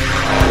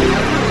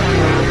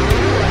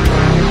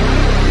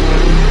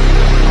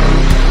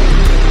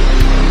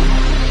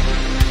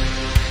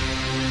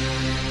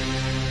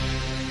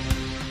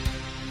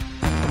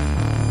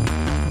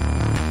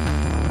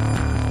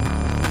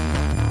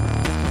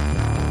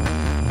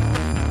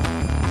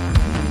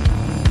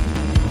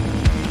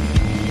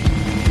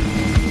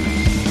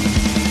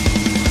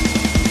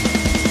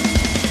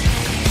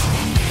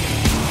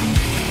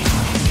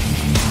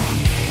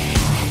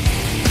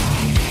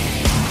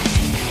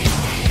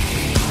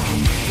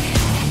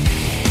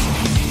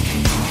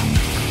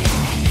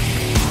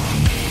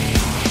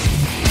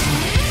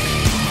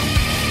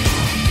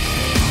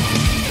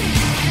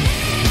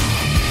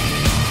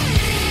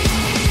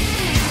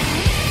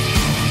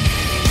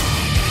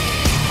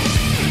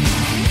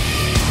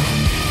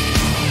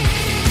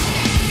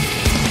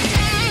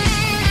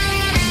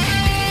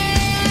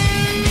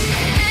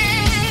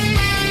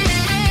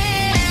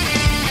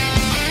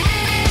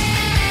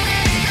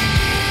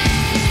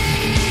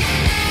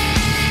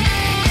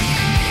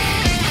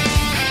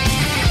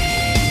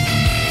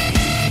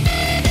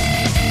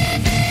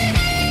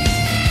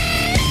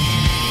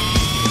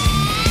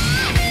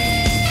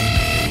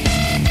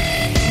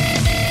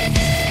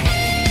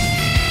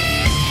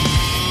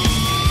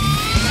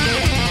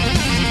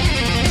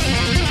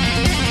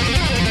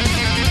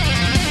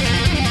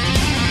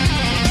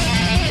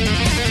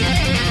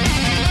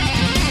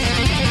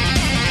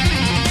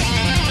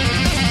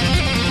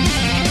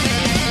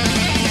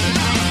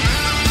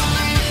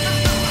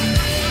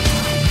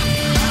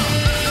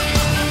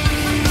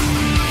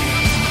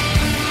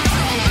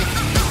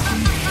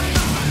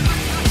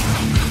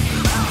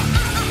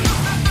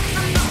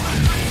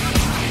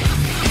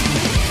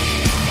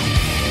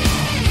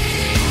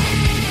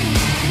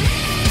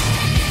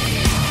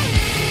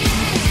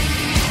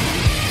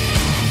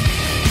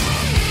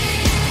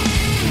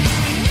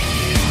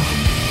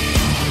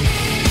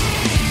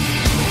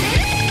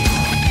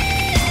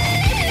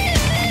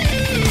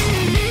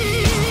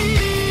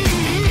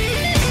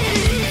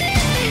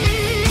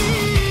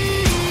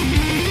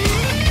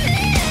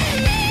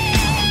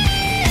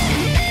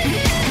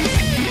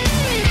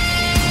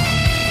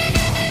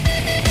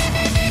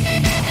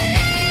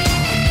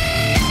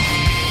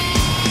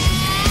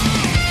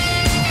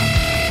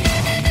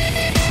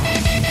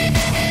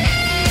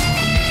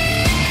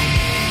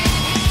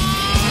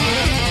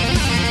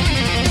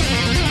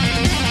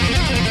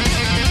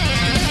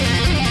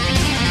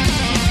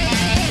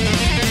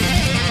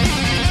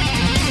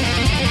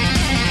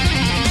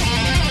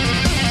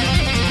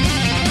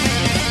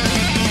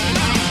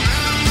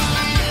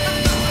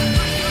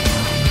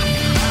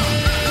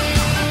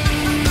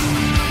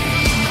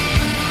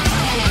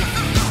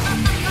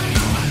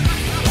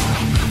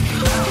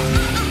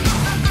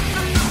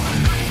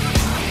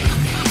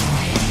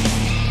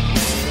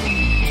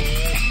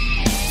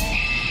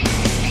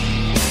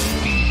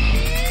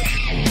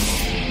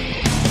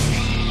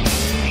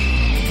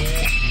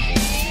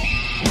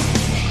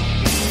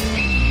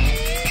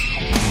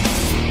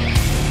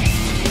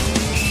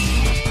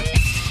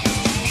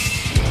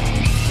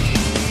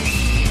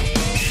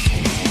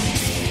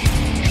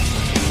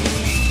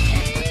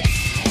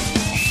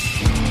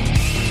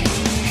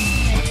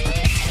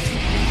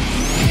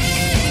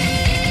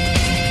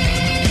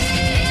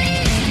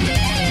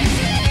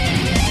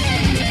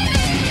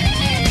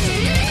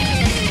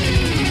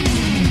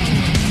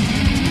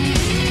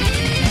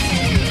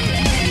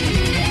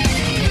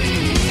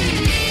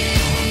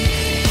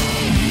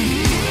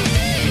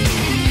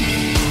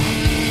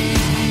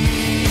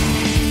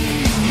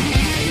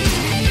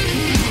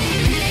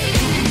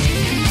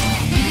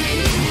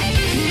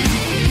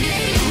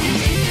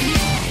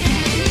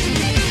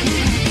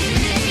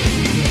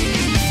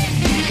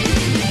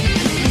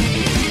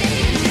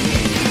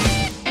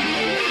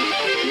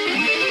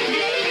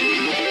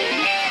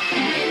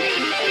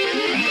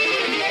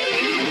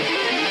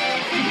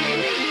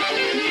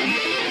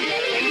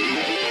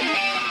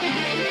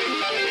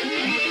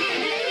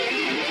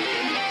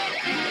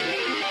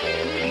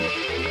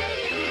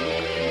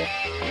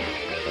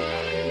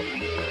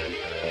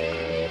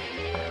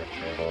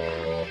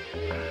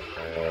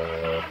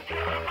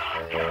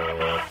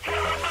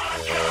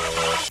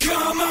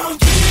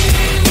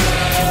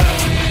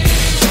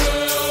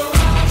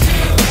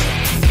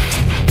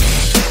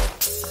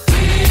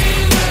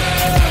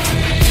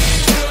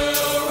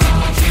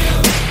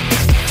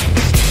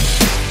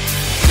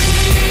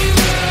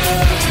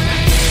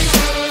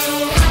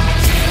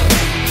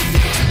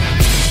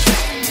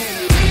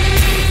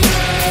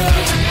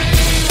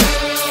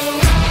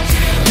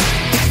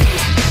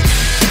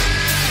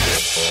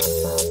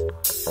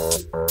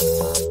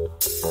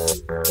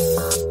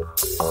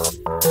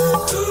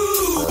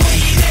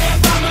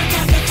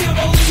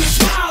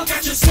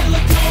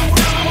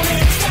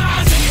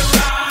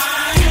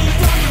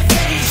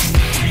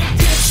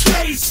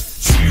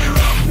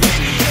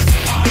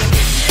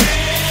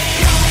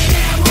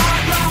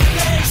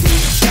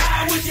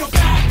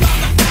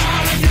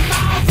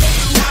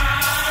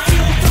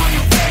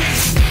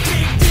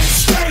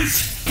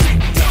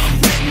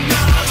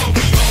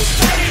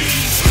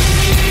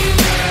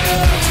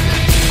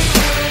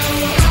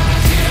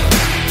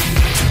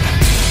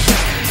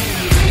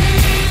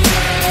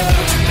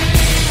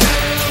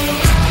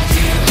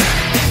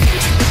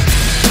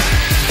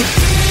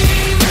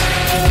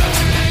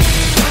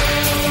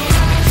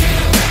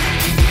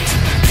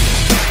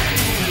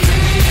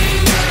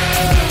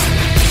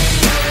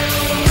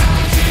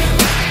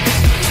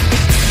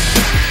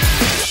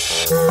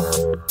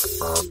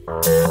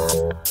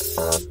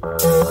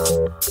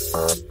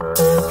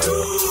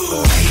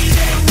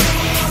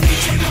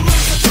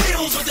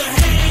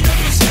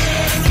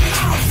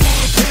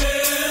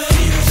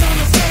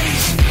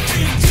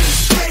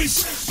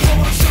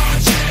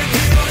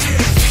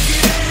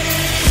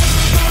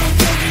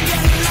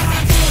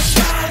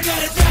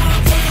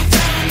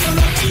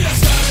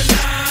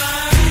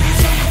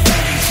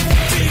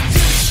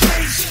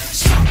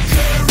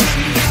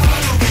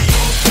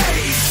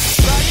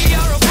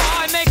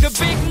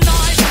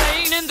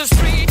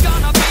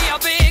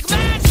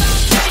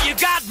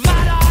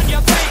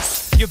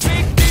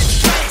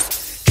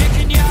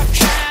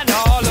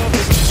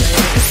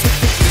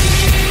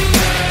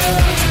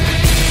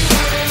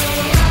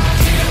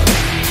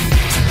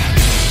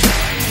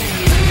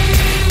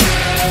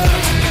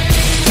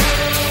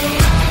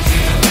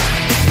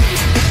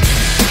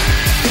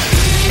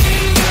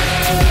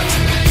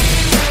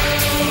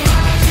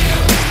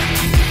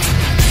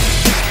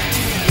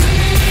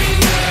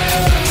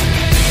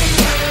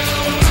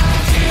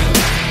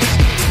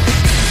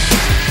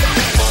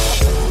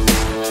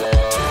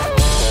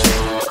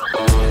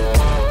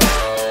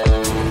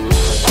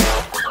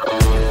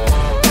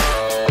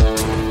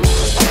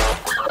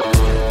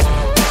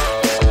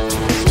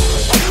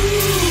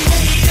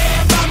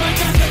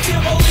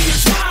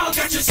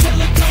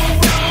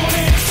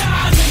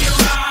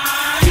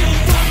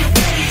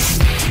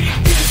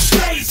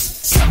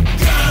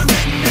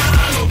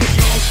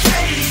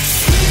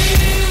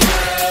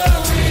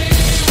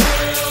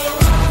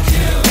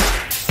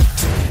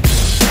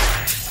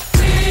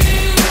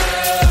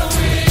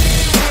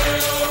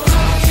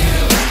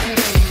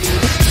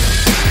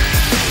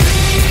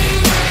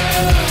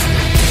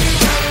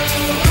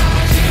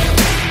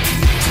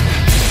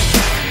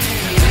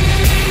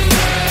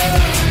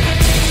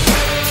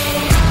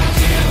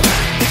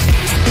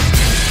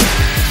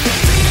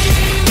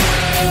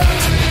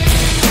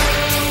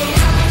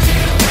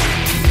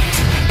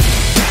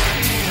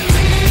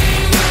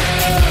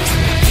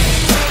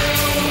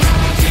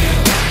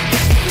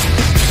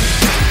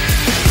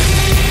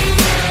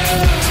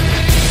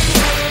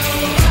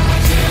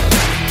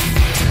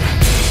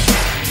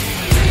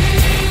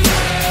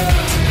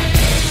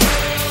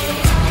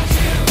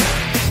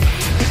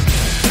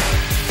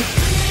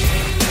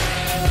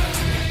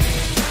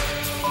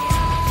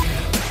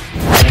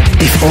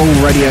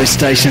 radio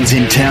stations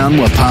in town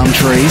were palm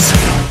trees,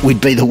 we'd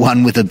be the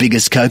one with the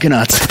biggest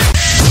coconuts.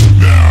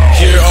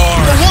 Here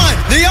are the one,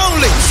 the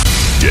only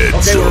Dead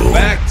Okay, Zone. we're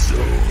back.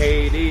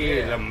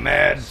 KD, the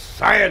mad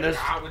scientist.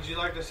 Would you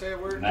like to say a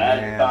word?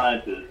 Mad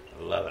scientist.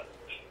 Love it.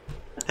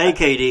 Hey,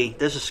 KD,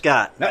 this is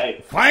Scott.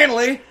 Hey.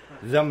 Finally,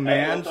 the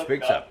man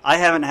speaks up. I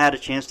haven't had a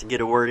chance to get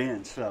a word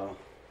in, so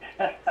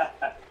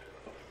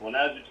Well,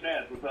 now's your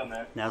chance. What's up,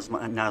 man?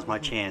 now's my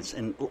chance.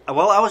 And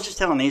well, I was just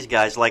telling these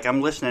guys, like,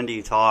 I'm listening to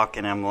you talk,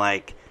 and I'm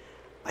like,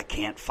 I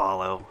can't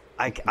follow.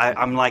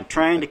 I'm like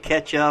trying to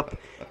catch up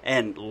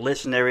and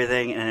listen to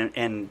everything,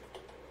 and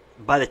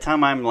by the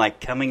time I'm like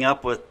coming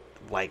up with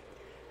like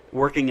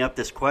working up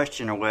this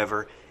question or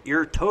whatever,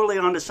 you're totally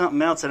onto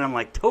something else, and I'm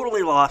like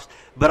totally lost.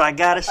 But I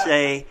gotta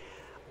say,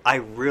 I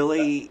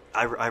really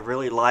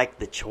like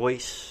the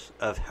choice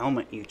of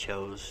helmet you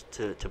chose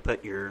to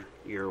put your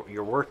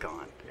work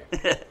on.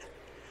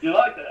 You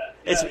like that?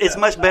 It's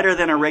much better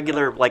than a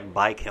regular like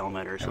bike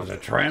helmet or something. It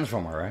was a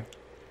transformer, right?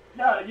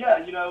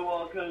 Yeah, you know,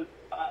 well, because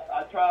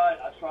I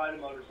tried a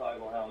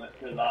motorcycle helmet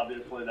because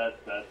obviously that's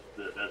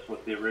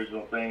what the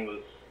original thing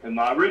was, and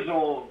my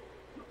original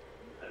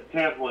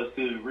attempt was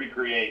to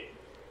recreate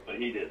what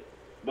he did.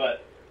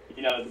 But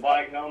you know, the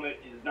bike helmet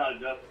is not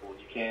adjustable.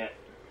 You can't,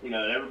 you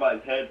know,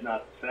 everybody's head's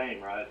not the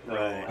same, right? So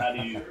Right. how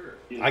do you?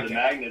 The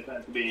magnets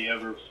have to be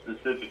over a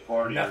specific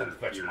part of Nothing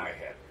fits my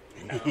head.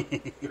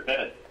 your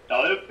head.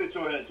 No, it'll fit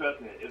your head.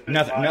 Trust me. It fits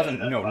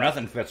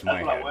Nothing fits my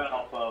That's what head. I went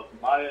off of.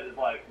 My head is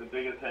like the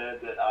biggest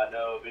head that I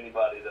know of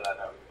anybody that I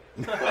know.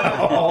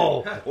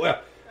 Oh, well,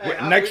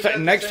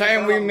 next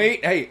time we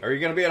meet, hey, are you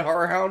going to be at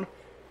Horror Hound?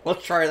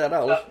 Let's try that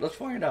out. Let's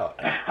find out.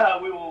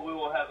 we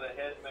will have a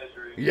head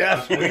measuring.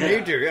 Yes, we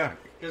need to, yeah.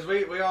 Because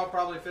we all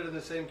probably fit in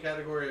the same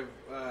category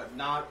of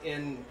not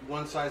in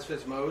one size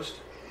fits most.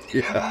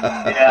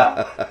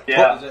 Yeah.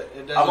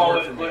 It doesn't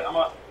work for me.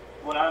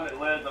 When I'm at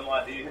Liz, I'm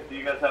like, do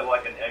you guys have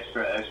like an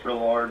extra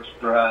large,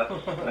 perhaps,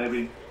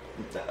 maybe?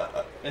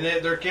 And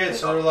they're kids,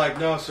 so they're like,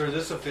 no, sir,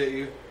 this will fit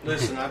you.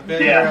 Listen, I've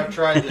been here, I've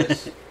tried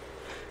this.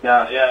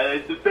 Yeah,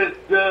 it fits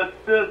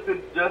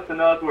just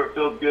enough where it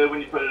feels good when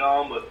you put it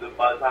on, but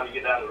by the time you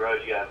get down the road,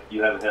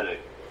 you have a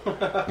headache.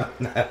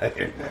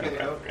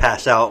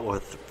 Pass out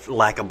with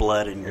lack of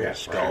blood in your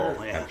skull.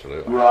 Right,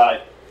 absolutely.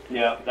 Right.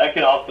 Yeah, that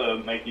can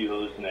also make you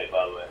hallucinate,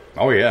 by the way.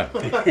 Oh, yeah.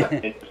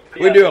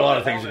 We do a lot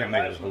of things that can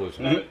make us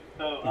hallucinate.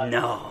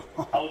 No.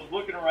 I was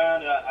looking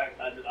around, and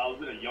I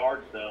was at a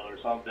yard sale or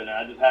something, and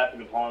I just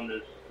happened upon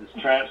this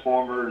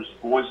Transformers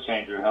voice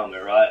changer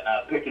helmet, right? And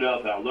I picked it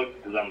up, and I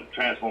looked, because I'm a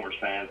Transformers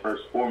fan,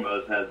 first and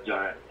foremost, has a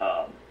giant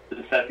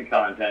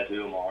Decepticon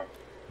tattoo on my arm.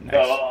 Nice.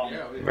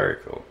 So, very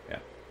cool, yeah.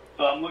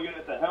 So I'm looking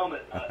at the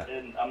helmet,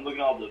 and I'm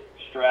looking at all the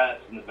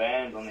straps and the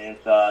bands on the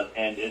inside,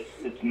 and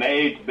it's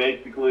made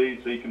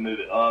basically so you can move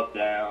it up,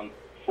 down,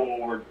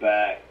 forward,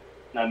 back.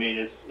 I mean,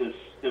 it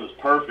was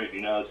perfect,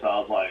 you know. So I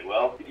was like,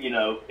 well, you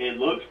know, it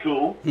looks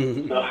cool.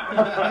 So,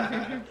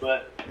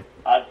 but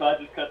I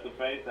just cut the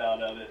face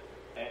out of it,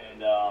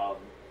 and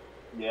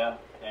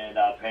and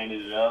I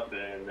painted it up,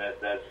 and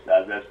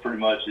that's pretty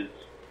much it.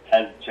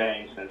 Hasn't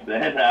changed since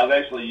then. I've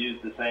actually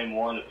used the same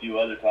one a few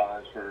other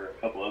times for a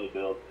couple other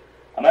builds.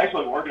 I'm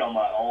actually working on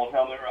my own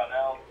helmet right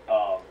now.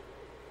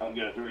 I'm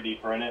going to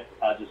 3D print it.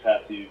 I just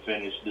have to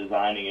finish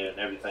designing it and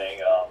everything.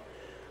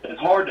 It's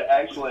hard to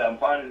actually, I'm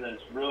finding that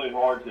it's really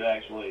hard to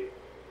actually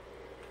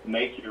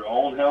make your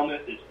own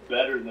helmet. It's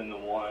better than the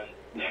one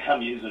that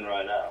I'm using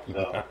right now.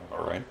 So.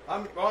 All right.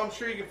 I'm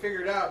sure you can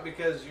figure it out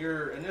because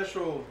your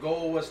initial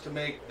goal was to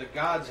make the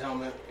God's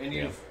helmet, and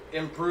you've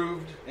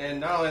improved. And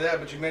not only that,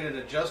 but you made it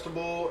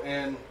adjustable.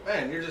 And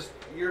man,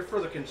 you're for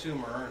the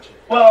consumer, aren't you?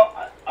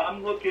 Well,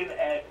 I'm looking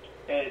at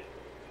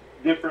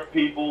different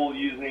people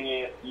using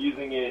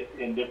it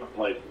in different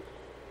places.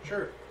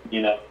 Sure.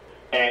 You know,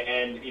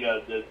 and you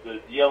know the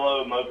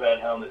yellow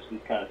moped helmet's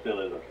just kind of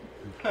silly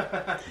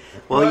looking.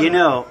 Well, you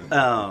know,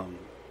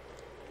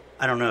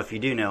 I don't know if you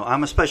do know,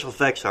 I'm a special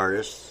effects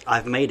artist.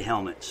 I've made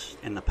helmets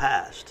in the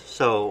past,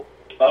 so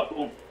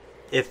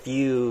if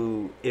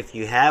you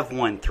have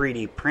one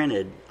 3D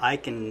printed, I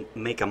can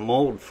make a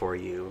mold for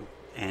you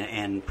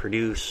and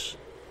produce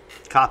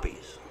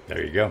copies.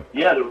 There you go.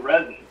 Yeah, the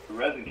resin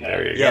casting.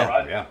 There you go.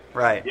 Right? Yeah.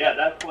 Right. Yeah,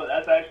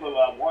 that's actually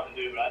what I want to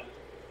do, but I just,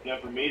 you know,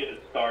 for me to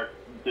start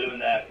doing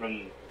that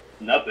from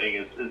nothing,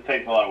 it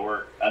takes a lot of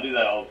work. I do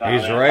that all the time.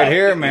 He's right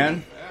here,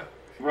 man.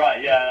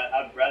 Right, yeah,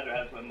 I'd rather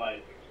have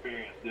somebody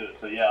experienced do it.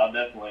 So yeah, I'll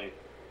definitely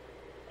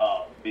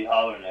be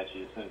hollering at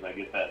you as soon as I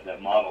get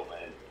that model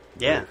made.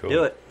 Yeah, cool.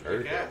 Do it.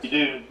 Do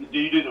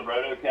you do the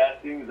roto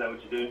casting? Is that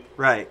what you do?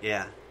 Right,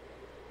 yeah.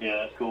 Yeah,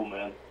 that's cool,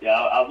 man.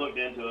 Yeah, I've looked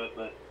into it,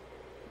 but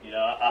you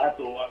know, I have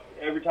to,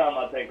 every time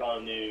I take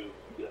on a new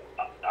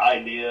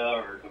idea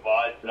or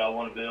device that I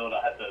want to build,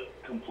 I have to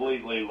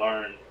completely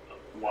learn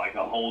like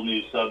a whole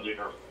new subject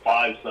or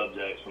 5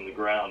 subjects from the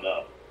ground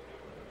up.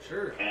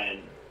 Sure.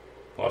 And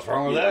what's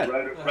wrong with that?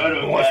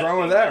 Roto What's wrong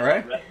with that,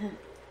 right?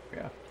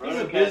 Yeah. He's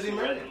a busy man.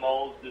 Resin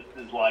molds just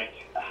is like,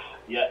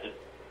 it's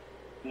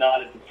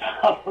not at the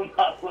top of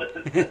my list.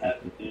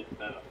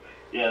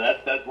 yeah,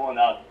 that's one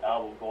I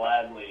will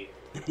gladly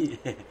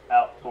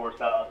outsource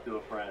out to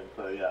a friend.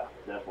 So yeah,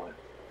 definitely.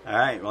 All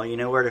right. Well, you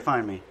know where to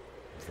find me.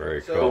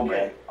 Very So, cool.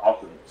 Man,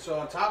 awesome. So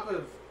on top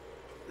of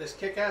this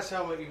kick-ass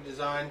helmet you've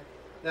designed,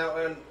 now,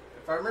 and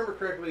if I remember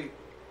correctly,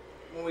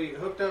 when we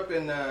hooked up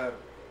in at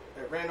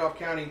Randolph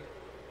County,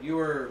 you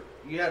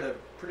had a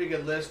pretty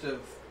good list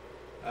of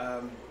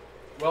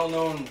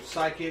well-known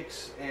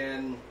psychics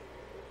and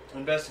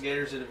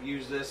investigators that have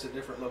used this at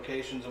different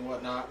locations and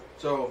whatnot.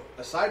 So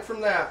aside from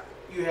that,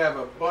 you have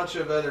a bunch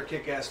of other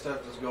kick-ass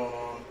stuff that's going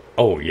on.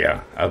 Oh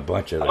yeah, a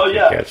bunch of Oh,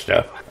 yeah. kick-ass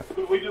stuff.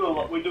 We do a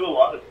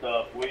lot of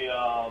stuff. We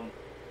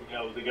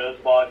the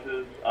ghost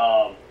boxes.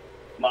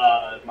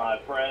 My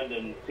friend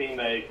and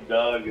teammate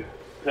Doug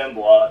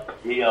Pemblock,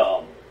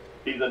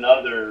 he's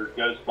another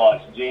ghost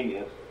box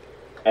genius,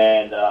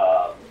 and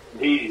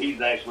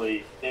he's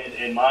actually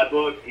in my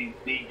book he's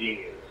the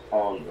genius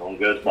on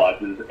ghost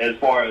boxes as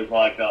far as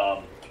like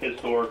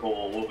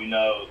historical what we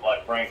know,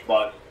 like Frank's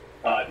box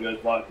type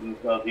ghost boxes and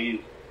stuff.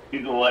 He's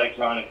an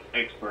electronics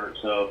expert.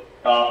 So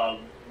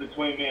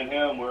between me and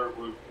him,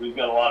 we've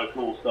got a lot of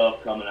cool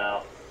stuff coming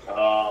out.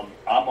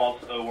 I'm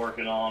also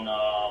working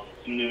on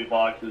some new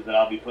boxes that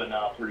I'll be putting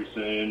out pretty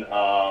soon.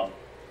 I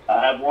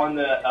have one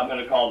that I'm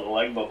going to call the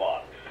Legbo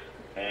box,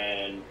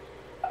 and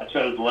I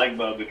chose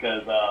Legbo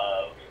because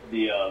of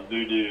the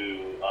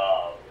voodoo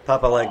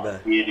Papa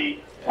Legba.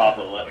 deity,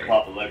 Papa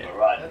Legba,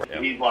 right?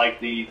 Yeah. He's like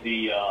he's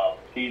the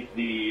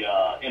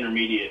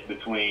intermediate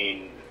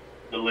between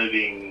the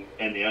living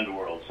and the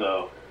underworld.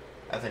 So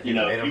I think you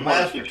made a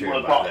master tune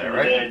about that,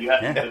 right? Dead, you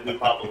have to go through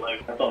Papa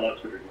Legba. I thought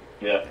that's weird.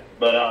 Yeah,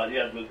 but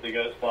the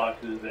ghost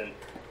boxes, and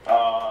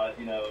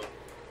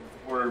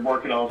we're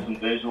working on some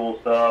visual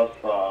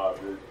stuff.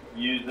 That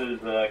uses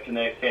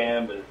Connect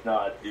Cam, but it's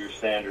not your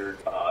standard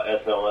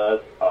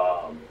SLS,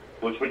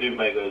 which we do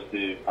make those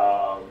too.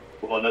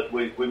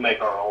 We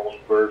make our own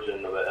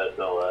version of an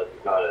SLS.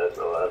 It's not an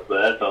SLS,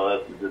 but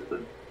SLS is just a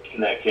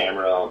Connect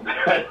camera on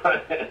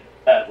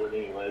tablet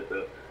anyway.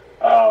 So.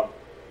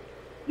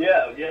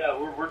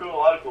 We're doing a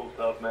lot of cool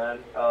stuff, man.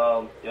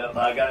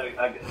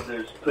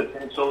 There's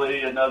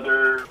potentially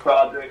another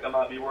project I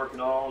might be working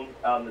on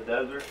out in the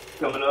desert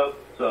coming up.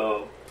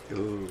 So,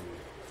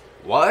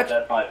 what?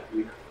 That might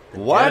be.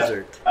 What?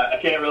 Desert. I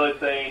can't really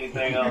say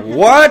anything else.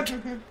 What?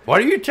 What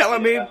are you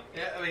telling me? Yeah,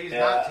 I mean, he's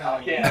not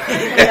telling you.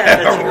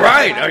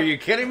 Right? Are you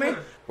kidding me?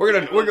 We're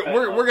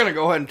gonna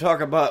go ahead and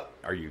talk about.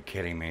 Are you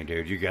kidding me,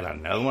 dude? You got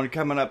another one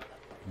coming up.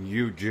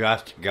 You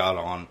just got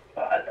on.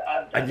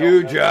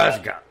 You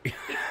just got.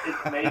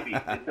 It's maybe.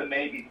 It's a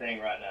maybe thing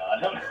right now.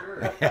 I don't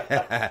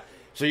know.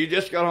 So you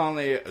just got on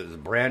the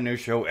brand new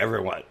show.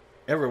 Everyone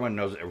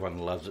knows it. Everyone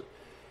loves it.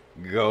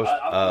 Ghost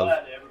I'm of.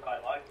 glad that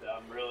everybody likes it.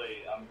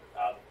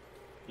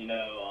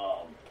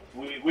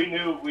 We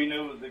knew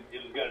it was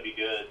going to be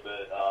good,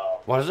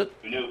 but What is it?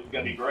 We knew it was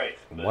going to be great.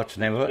 What's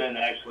the name of it? Then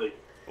actually.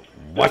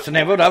 What's the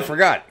name of it? I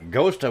forgot.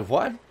 Ghost of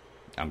what?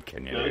 I'm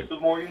kidding you. Ghost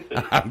of Morgan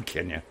City. I'm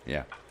kidding you.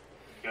 Yeah.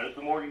 Ghost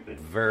of Morgan City.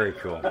 Very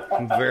cool.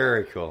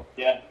 Very cool.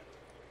 Yeah.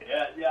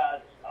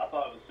 I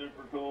thought it was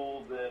super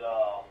cool that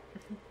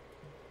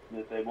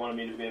they wanted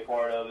me to be a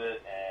part of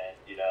it, and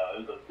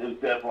it was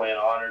definitely an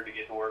honor to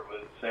get to work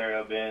with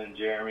Sarah, Ben, and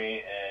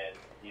Jeremy, and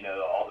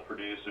all the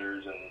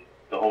producers and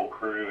the whole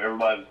crew.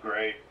 Everybody was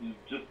great. It was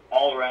just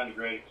all around a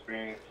great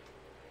experience.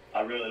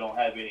 I really don't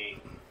have any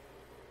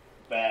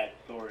bad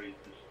stories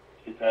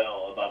to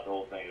tell about the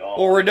whole thing at all.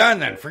 Well, we're done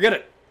then. Forget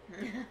it.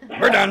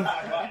 We're done.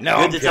 No,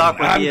 Good I'm to kidding. talk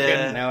with I'm you.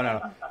 kidding.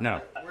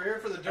 No. We're here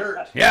for the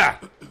dirt. Yeah.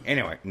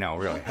 Anyway, no,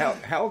 really.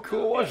 How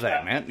cool was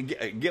that, man?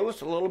 Give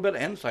us a little bit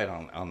of insight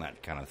on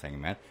that kind of thing,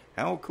 man.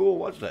 How cool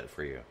was that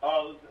for you?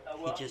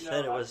 He just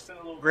said it was spent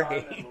a little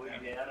great. time in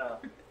Louisiana.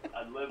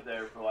 I lived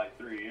there for like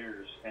 3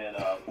 years in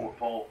Fort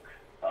Polk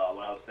when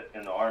I was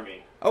in the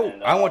Army. Oh,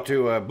 and, I went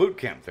to boot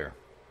camp there.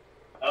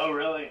 Oh,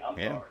 really? I'm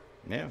sorry.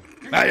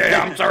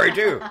 Yeah. I'm sorry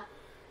too.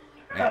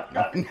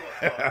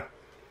 Yeah.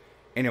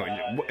 Anyway,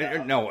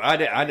 no, I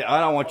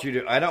don't want you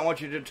to. I don't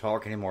want you to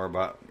talk anymore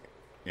about,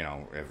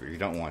 if you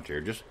don't want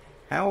to. Just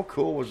how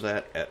cool was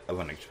that of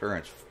an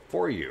experience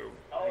for you?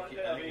 Oh,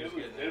 yeah, I mean, it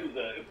was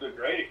a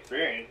great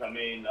experience. I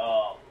mean,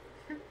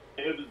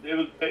 it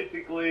was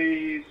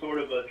basically sort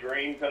of a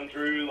dream come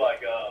true,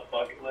 like a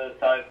bucket list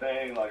type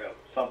thing, like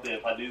something.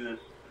 If I do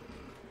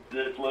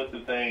this list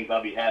of things,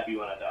 I'll be happy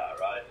when I die,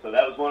 right? So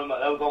that was on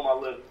my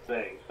list of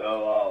things.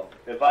 So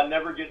if I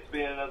never get to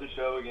be in another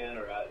show again,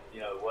 or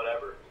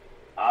whatever,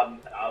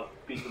 I'll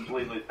be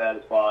completely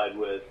satisfied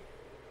with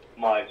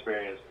my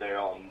experience there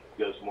on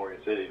Ghost of Morgan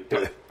City.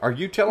 Because Are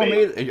you telling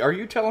me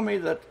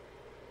that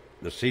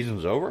the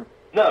season's over?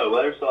 No,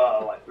 there's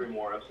like 3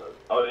 more episodes.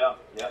 Oh yeah.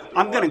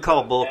 I'm going to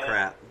call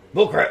bullcrap.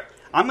 Bullcrap.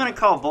 I'm going to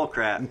call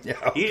bullcrap. Yeah,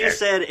 okay. You just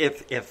said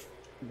if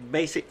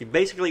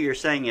basically you're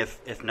saying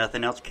if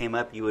nothing else came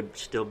up, you would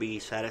still be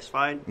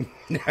satisfied.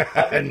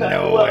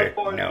 No way. As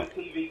far No. as the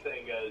TV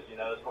thing goes,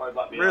 as far as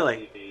like being Really?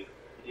 on TV.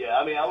 Yeah,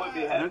 I mean, I would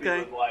be happy Okay.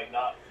 with like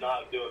not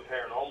doing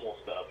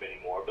paranormal stuff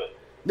anymore, but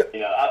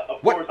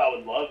of course I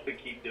would love to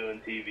keep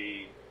doing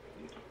TV.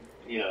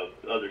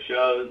 other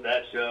shows,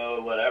 that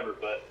show, whatever.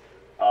 But,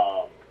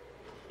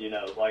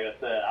 like I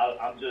said,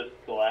 I'm just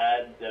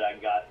glad that I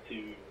got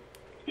to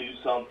do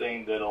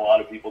something that a lot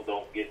of people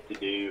don't get to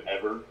do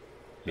ever.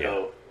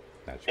 So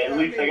at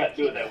least I got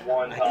to do it that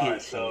one time.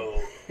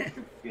 So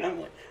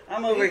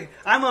I'm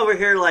over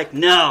here like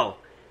no,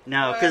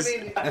 because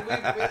how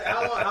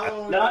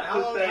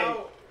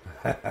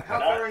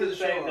far into the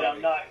show that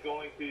I'm not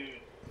going to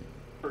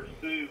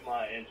pursue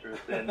my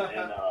interest in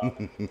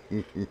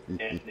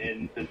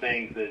the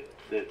things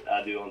that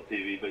I do on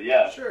TV. But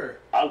yeah, sure,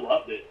 I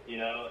loved it,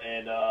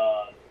 and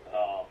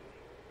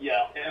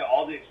and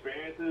all the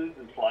experiences.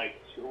 It's like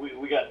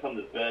we got some of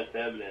the best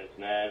evidence,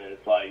 man, and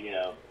it's like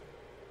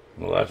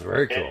Well, that's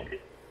very cool.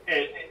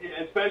 And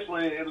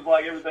especially, it was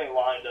like everything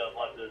lined up,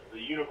 like the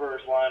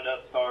universe lined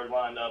up, stars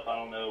lined up, I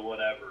don't know,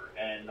 whatever,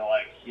 and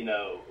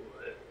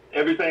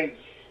everything's.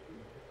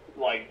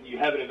 Like, you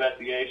have an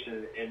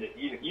investigation, and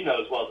you know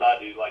as well as I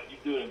do, like, you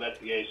do an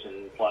investigation,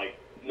 and it's like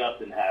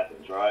nothing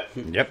happens, right?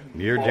 Yep,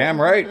 you're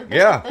damn right.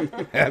 Yeah,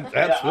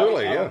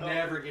 absolutely, I yeah.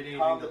 never get anything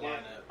to line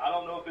up. I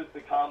don't know if it's the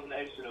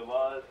combination of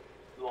us,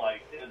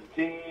 like, as a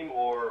team,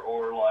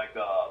 or like,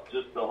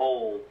 just the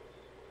whole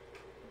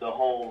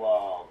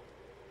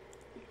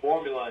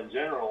formula in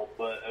general,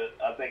 but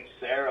I think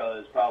Sarah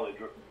has probably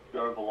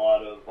drove a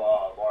lot of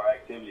our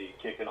activity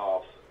kicking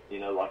off,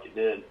 like it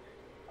did.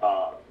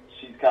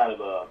 She's kind of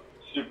a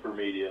super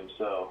medium,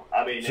 so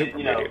I mean,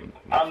 medium.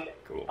 I've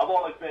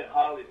always been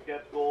highly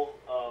skeptical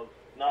of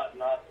not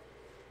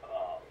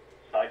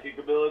psychic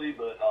ability,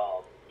 but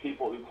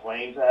people who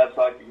claim to have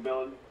psychic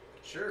ability.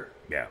 Sure.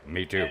 Yeah,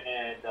 me too.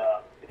 And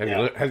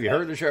have you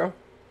heard the show?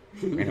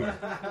 Anyway,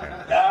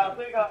 yeah,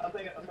 I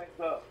think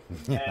so.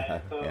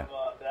 And so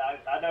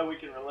I know we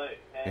can relate.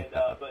 And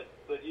but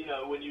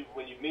when you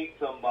meet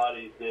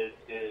somebody that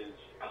is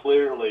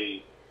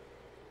clearly.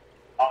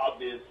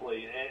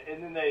 Obviously,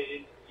 and then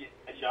I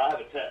have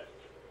a test.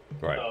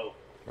 Right. So,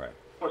 right.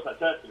 Of course, I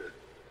tested her,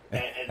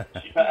 and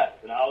she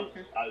passed, and I was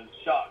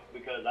shocked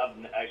because I've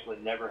actually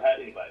never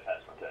had anybody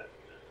pass my test.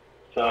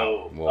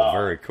 So,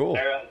 very cool.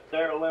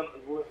 Sarah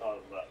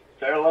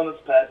Lemons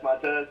passed my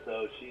test,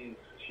 so she's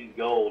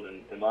gold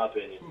in my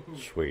opinion.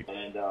 Sweet.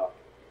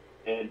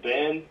 And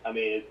Ben, I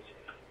mean,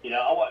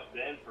 I watched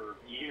Ben for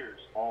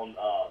years on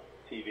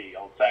TV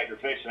on Fact or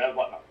Fiction. That was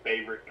like my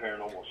favorite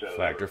paranormal show.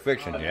 Fact or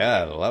Fiction,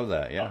 I love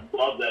that. Yeah, I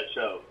love that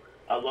show.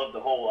 I love the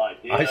whole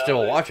idea. I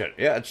still watch it.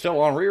 Yeah, it's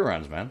still on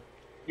reruns, man.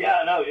 Yeah,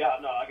 I know. Yeah,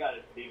 no, I got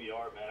it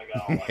DVR, man. I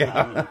got all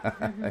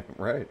that.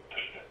 Right.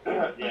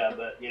 Yeah,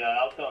 but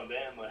I was telling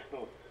Ben when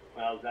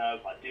I was down, I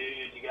was like,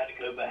 dude, you got to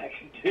go back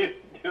and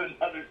do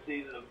another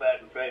season of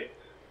Fact or Fiction.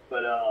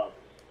 But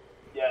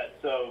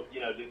so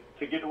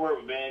to get to work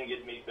with Ben,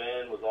 get to meet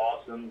Ben was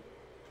awesome.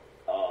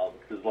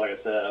 Because, like I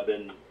said, I've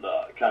been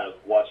kind of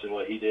watching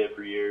what he did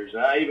for years,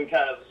 and I even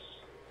kind of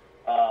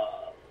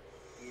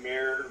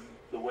mirrored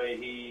the way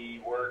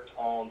he worked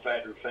on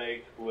Fact or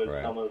Fake with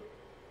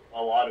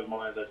a lot of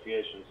my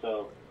investigations.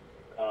 So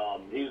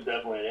he was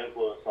definitely an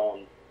influence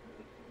on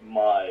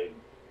my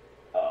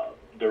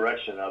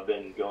direction I've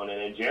been going in.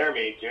 And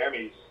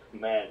Jeremy's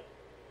man,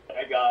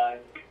 that guy.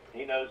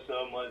 He knows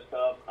so much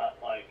stuff.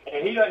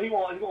 And he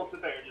won't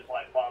sit there and just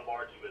like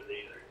bombard you with it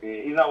either.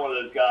 He's not one of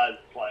those guys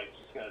that's like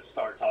just gonna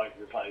start talking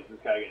just like this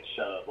guy gets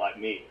shut up like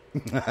me.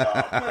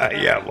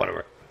 Yeah,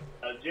 whatever.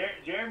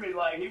 Jeremy,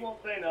 like, he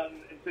won't say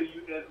nothing until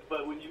you.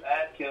 But when you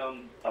ask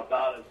him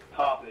about a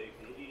topic,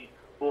 he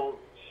will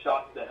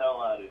shock the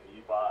hell out of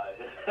you by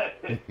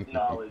his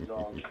knowledge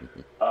on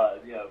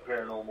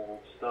paranormal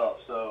stuff.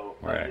 So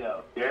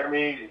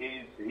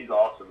Jeremy, he's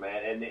awesome,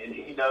 man, and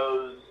he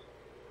knows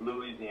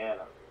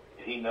Louisiana.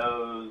 He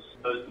knows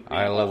those people.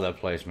 I love that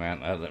place,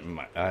 man.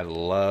 I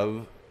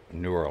love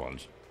New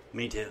Orleans.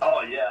 Me too.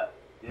 Oh yeah.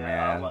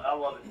 I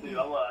love it too.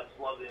 I just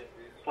love it.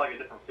 It's like a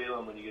different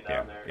feeling when you get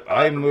down there.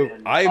 I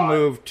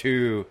moved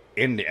to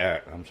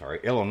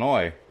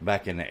Illinois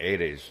back in the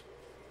 80s,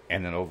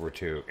 and then over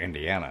to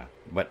Indiana.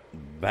 But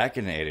back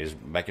in the 80s,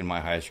 back in my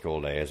high school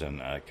days, and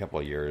a couple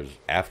of years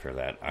after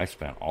that, I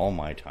spent all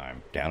my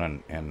time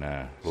down in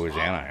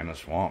Louisiana in the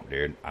swamp,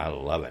 dude. I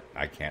love it.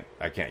 I can't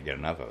get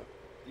enough of it.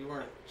 You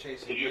weren't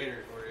chasing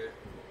gators, were you?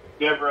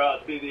 You ever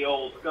see the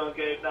old skunk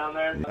cave down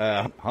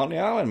there? Honey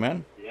Island,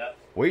 man. Yeah.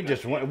 We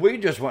just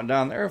went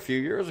down there a few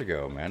years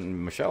ago,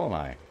 man. Michelle and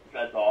I.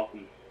 That's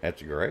awesome.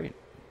 That's great.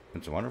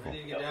 It's wonderful. I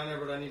need to get down there,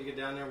 but I need to get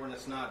down there when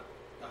it's not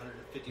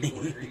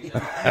 154 degrees.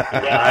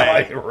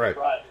 Yeah, right.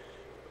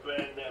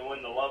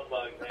 When the love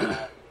bugs hang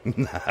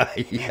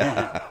out.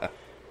 Yeah.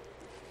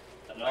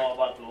 I know all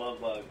about the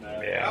love bugs,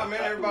 man. Yeah. Oh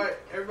man,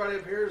 everybody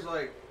up here is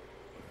like,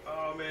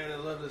 oh man, I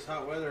love this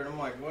hot weather, and I'm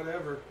like,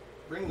 whatever,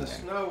 bring the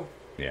snow.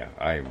 Yeah,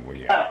 I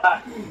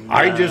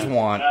just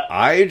want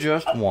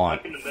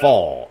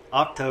fall.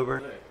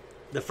 October,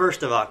 the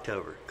 1st of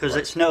October, because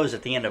it snows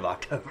at the end of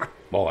October.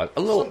 Well, a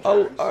little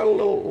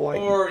light.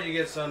 Or you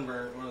get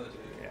sunburned, one of the two.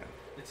 Yeah,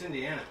 it's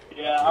Indiana.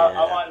 Yeah,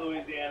 I like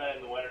Louisiana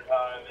in the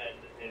wintertime,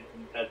 and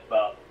that's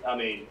about. I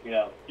mean,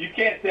 you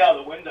can't see out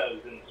the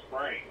windows in the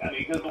spring. I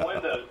mean, because the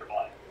windows are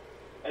like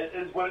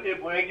It's when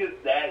it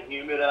gets that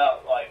humid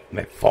out, like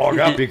They fog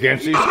up, you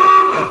can't see.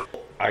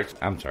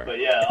 I'm sorry. But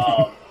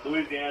yeah,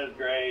 Louisiana's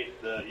great.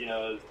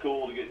 It's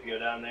cool to get to go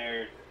down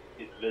there,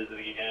 get to visit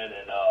again,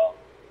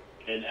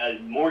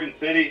 and Morgan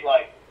City,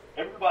 like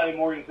everybody in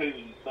Morgan City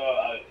was just so.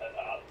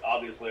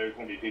 Obviously, there's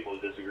going to be people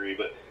who disagree,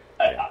 but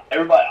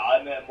everybody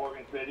I met in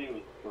Morgan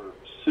City were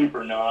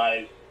super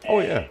nice.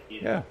 And,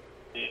 Yeah.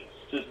 It's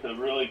just a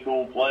really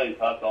cool place,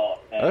 I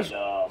thought. And,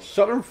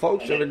 Southern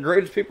folks are the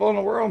greatest people in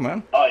the world,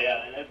 man. Oh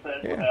yeah, and that's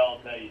what they all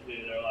tell you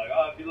too. They're like,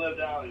 oh, if you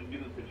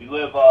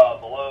live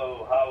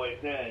below Highway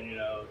 10,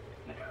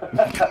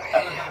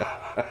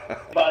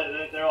 but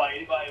they're like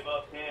anybody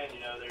above 10,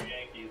 they're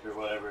Yankees or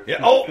whatever.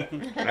 Yeah. Oh,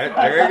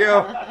 there you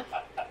go.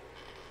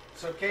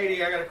 So,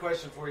 Katie, I got a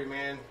question for you,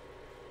 man.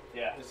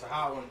 Yeah. It's a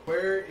hot one.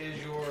 Where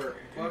is your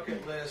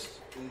bucket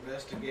list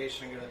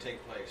investigation going to take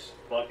place?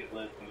 Bucket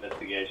list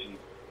investigation.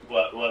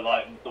 What,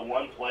 like the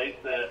one place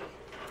that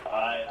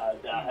I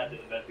had to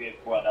investigate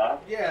before I die?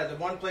 Yeah, the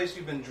one place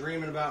you've been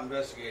dreaming about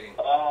investigating.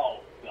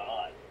 Oh,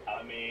 God.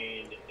 I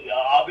mean,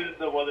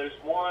 obviously, well, there's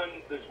one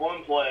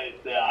place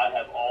that I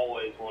have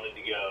always wanted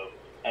to go,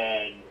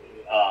 and,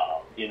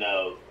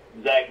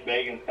 Zach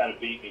Bagans kind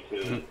of beat me to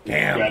it.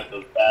 Damn.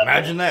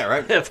 Imagine that,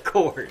 right? Of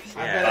course.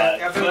 I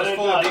bet it was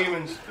full of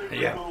demons.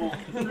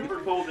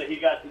 Super cool that he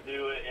got to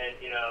do it, and,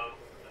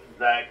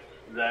 Zach's,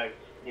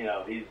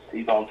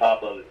 he's on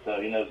top of it,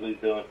 so he knows what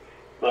he's doing.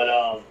 But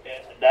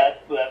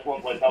that's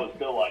one place I would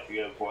still like to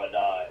go before I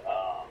die.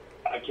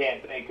 I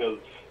can't think of,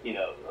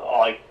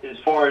 like as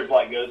far as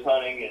like ghost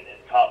hunting and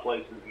top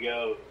places to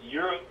go.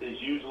 Europe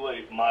is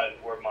usually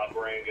where my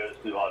brain goes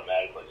to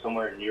automatically.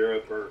 Somewhere in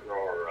Europe or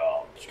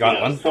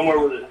Scotland. Somewhere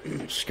where there's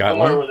been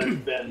Scotland.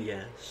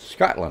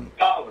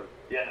 Scotland,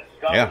 yes,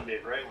 Scotland would be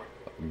a great one.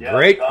 Yeah,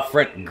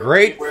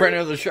 Great friend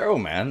of the show,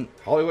 man.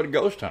 Hollywood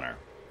Ghost Hunter.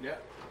 Yeah.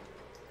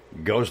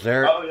 Goes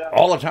there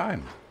all the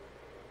time.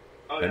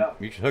 Oh yeah.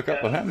 You should hook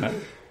up with him,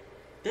 man.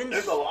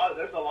 There's a lot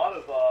of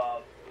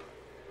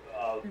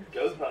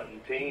ghost hunting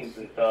teams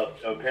and stuff,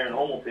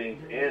 paranormal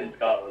teams in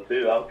Scotland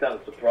too. I was kind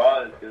of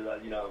surprised because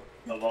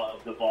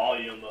the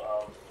volume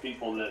of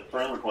people that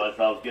friend requests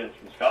I was getting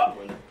from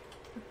Scotland,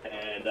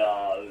 and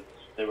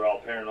they were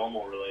all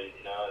paranormal related.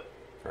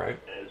 Right.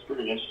 And it's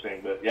pretty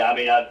interesting. But yeah, I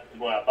mean,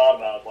 when I thought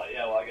about it, I was like,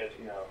 yeah, well, I guess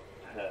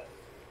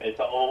it's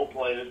an old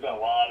place. There's been a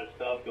lot of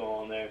stuff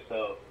going on there,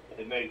 so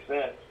it makes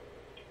sense.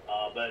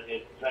 But at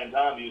the same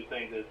time, you would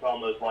think that it's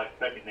almost like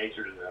second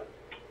nature to them,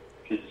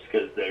 because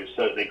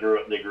they grew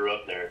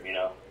up there.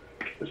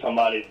 For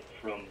somebody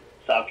from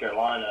South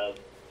Carolina,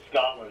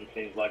 Scotland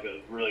seems like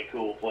a really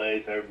cool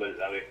place.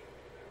 Everybody,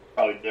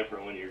 probably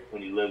different when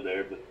you live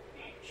there, but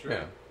sure.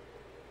 Yeah.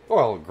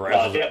 Well,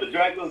 grass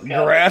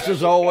Dracula's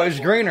is always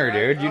greener,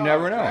 dude. You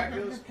never know.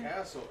 Dracula's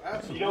Castle,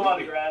 absolutely. You know why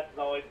the grass is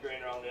always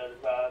greener on the other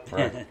side?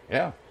 Right.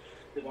 Yeah.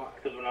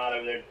 Because we're not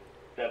over there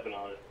stepping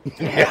on it.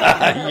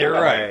 Yeah, you're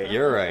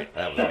right.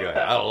 That was good.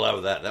 I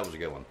love that. That was a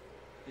good one.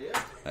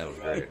 Yeah. That was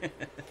great.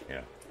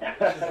 Yeah.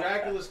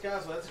 Dracula's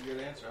Castle, that's a good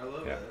answer. I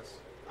love that.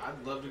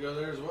 I'd love to go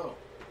there as well.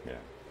 Yeah.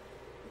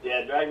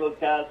 Yeah, Dracula's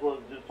Castle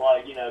is just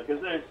like,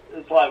 because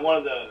it's like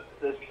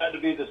there's got to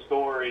be the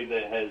story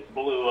that has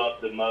blew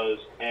up the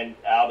most and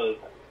out of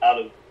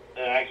an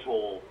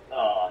actual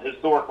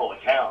historical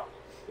account.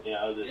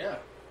 Yeah.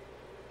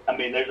 I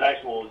mean, there's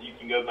you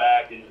can go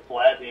back and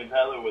Vlad the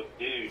Impaler was a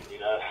dude, he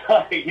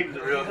was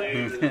a real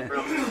dude. There's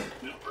real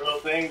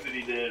things that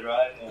he did,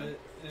 right? And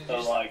so,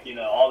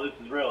 all this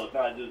is real. It's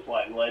not just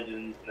like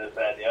legends and this,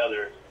 that, and the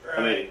other. Right.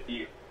 I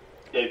mean,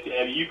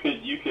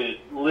 if you could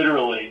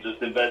literally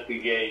just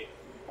investigate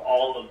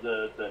all of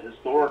the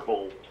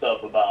historical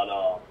stuff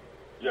about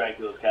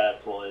Dracula's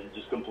Castle and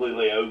just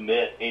completely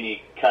omit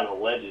any kind of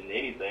legend,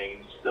 anything,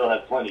 and you still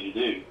have plenty to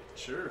do.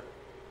 Sure.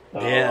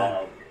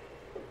 Yeah.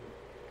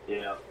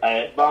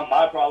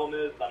 My problem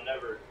is I'm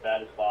never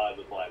satisfied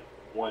with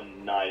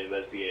one night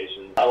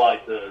investigations. I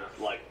like to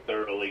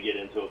thoroughly get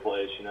into a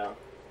place, Yeah.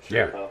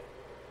 So,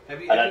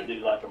 I'd have to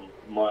do a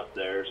month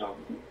there or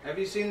something. Have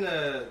you seen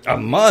a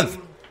month?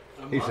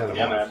 He said a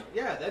month. Man.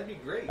 Yeah, that'd be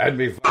great. That'd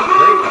be great.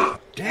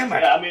 Damn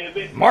it. Yeah, I mean,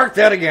 Mark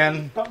that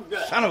again.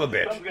 Son of a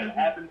bitch. Something's going to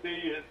happen to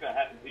you, it's going to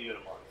happen to you in a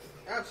month.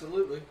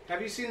 Absolutely.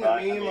 Have you seen the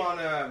meme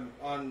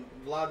on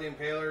Vlad the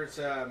Impaler?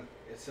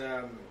 It's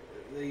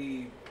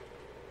the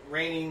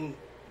reigning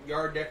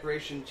yard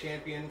decoration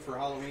champion for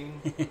Halloween.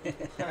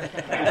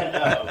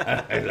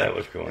 That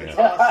was cool. Yeah.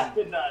 Awesome. I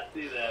did not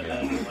see that.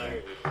 That's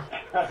hilarious.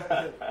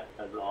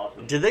 That's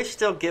awesome. Do they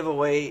still give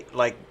away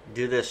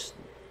do this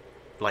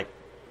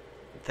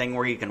thing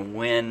where you can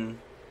win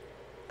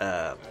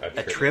a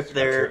trip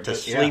there to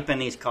sleep in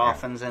these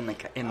coffins in the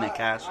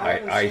castle?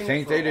 I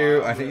think they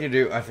do. I think you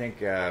do. I think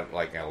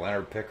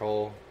Leonard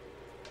Pickle,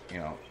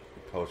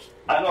 post.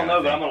 I don't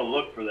know, but I'm going to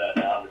look for that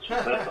now. That you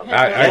said something.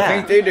 I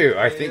think they do.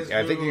 I think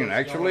you can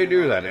actually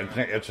do that.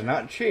 It's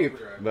not cheap,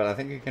 but I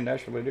think you can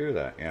actually do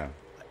that. Yeah.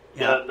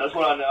 Yeah, that's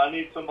what I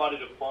need somebody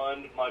to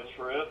fund my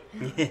trip.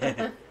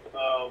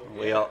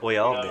 We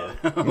all do.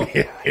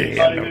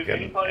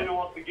 Anybody who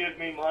wants to give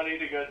me money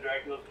to go to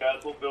Dracula's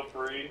Castle, feel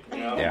free. You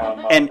know,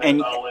 yeah.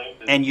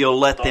 And you'll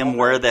let them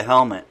wear the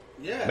helmet.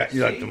 Yeah,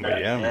 you let them,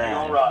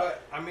 All right.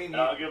 But, I mean,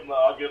 I'll give them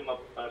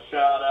a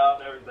shout out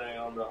and everything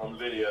on the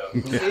video.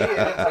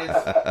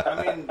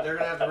 I mean, they're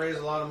gonna have to raise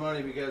a lot of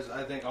money because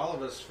I think all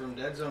of us from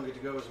Dead Zone get to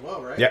go as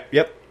well, right?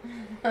 Yep.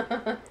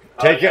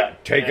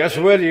 Take us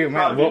with you,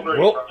 man.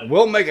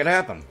 We'll make it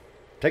happen.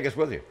 Take us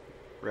with you.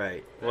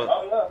 Right.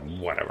 Well,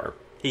 whatever.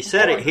 He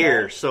said it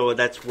here, so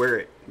that's where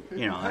it.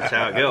 That's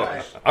how it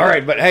goes. All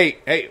right, but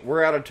hey,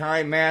 we're out of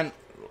time, man.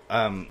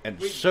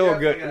 It's so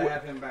good.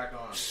 Have him back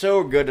on.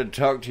 So good to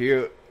talk to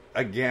you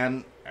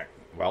again.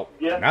 Well,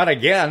 not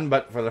again,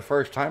 but for the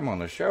first time on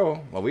the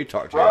show. Well, we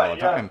talk to you all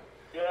the time.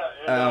 Yeah,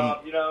 and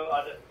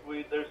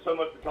there's so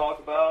much to talk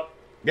about.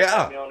 Yeah.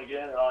 Have me on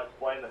again, and I'll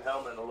explain the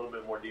helmet in a little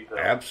bit more detail.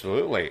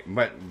 Absolutely.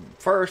 But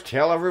first,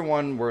 tell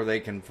everyone where they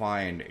can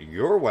find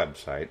your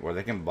website, where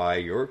they can buy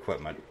your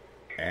equipment,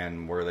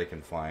 and where they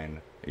can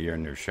find your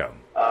new show.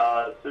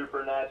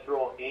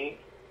 Supernatural Inc.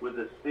 with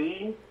a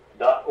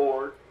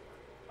C.org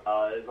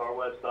is our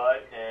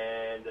website,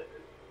 and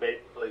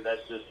basically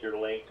that's just your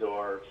link to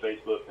our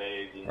Facebook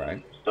page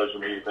and social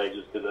media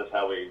pages, because that's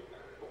how we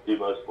do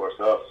most of our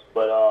stuff.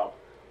 But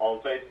on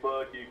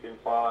Facebook, you can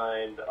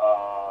find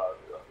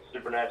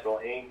Supernatural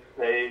Inc.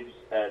 page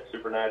at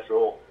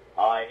Supernatural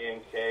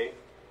INK.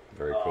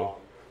 Very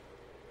cool.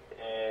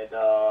 And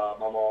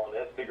I'm on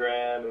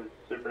Instagram, it's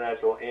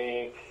Supernatural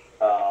Inc.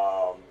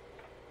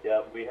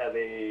 We have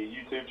a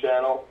YouTube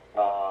channel.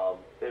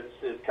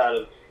 It's kind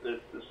of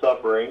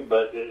suffering,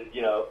 but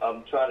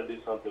I'm trying to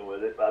do something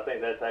with it. But I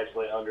think that's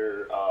actually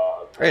under.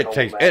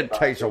 It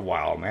takes a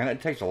while, man. It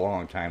takes a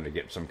long time to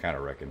get some kind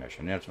of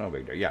recognition. It's no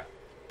big deal. Yeah,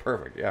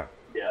 perfect. Yeah.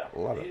 Yeah.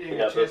 Love it. You didn't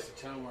get a chance to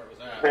tell him where it was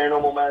at.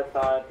 Paranormal Mad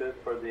Scientist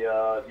for the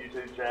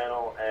YouTube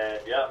channel, and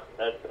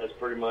that's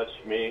pretty much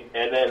me.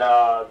 And then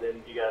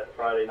you got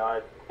Friday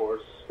night, of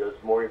course, goes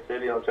to Morgan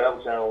City on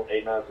Travel Channel,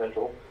 8/9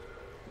 Central.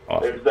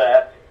 Awesome. There's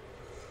that.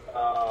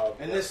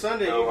 And this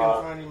Sunday you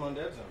can find him on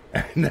Dead Zone.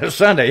 This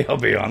Sunday he'll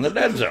be on the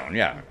Dead Zone.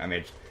 Yeah, I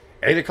mean it's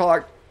 8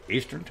 o'clock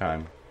Eastern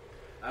time.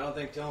 I don't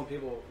think telling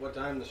people what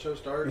time the show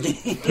starts.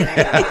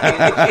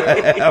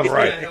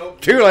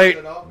 Right. Too late.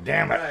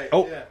 Damn it. Right.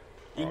 Oh. Yeah.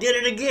 You did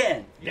it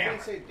again. Damn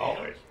it.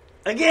 Always.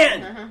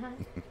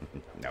 Again.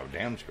 No,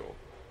 damn school.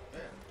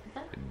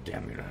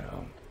 Damn you to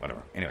hell.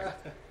 Whatever.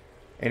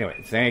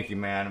 Anyway, thank you,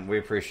 man. We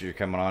appreciate you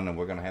coming on, and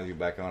we're going to have you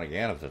back on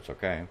again if that's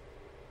okay.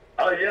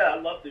 Oh, yeah,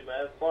 I'd love to,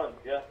 man. It's fun.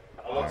 Yeah.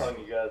 I love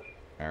talking to you guys.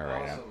 All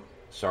right. Awesome.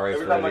 Sorry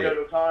Every for time I go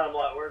to a con, I'm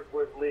like,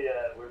 where's Lee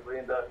at? Where's Lee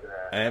and Dustin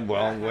at? And,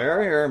 well,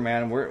 we're here,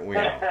 man. We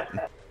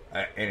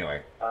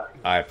anyway,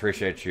 I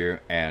appreciate you,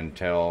 and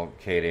tell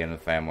Katie and the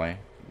family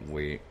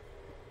we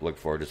look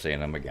forward to seeing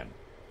them again.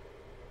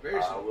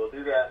 Very soon. We'll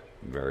do that.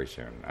 Very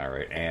soon. All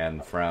right.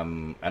 And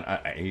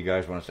you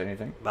guys want to say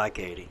anything? Bye,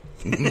 Katie.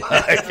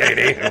 Bye,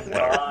 Katie.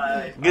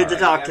 Bye. Good to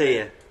talk to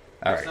you.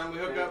 All Next right. time we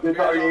hook up, Good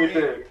talking to you,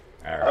 too.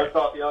 All I'll right.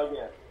 talk to y'all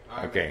again.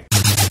 Okay.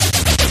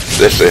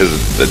 This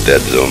is the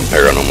Dead Zone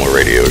Paranormal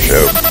Radio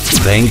Show.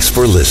 Thanks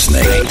for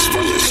listening.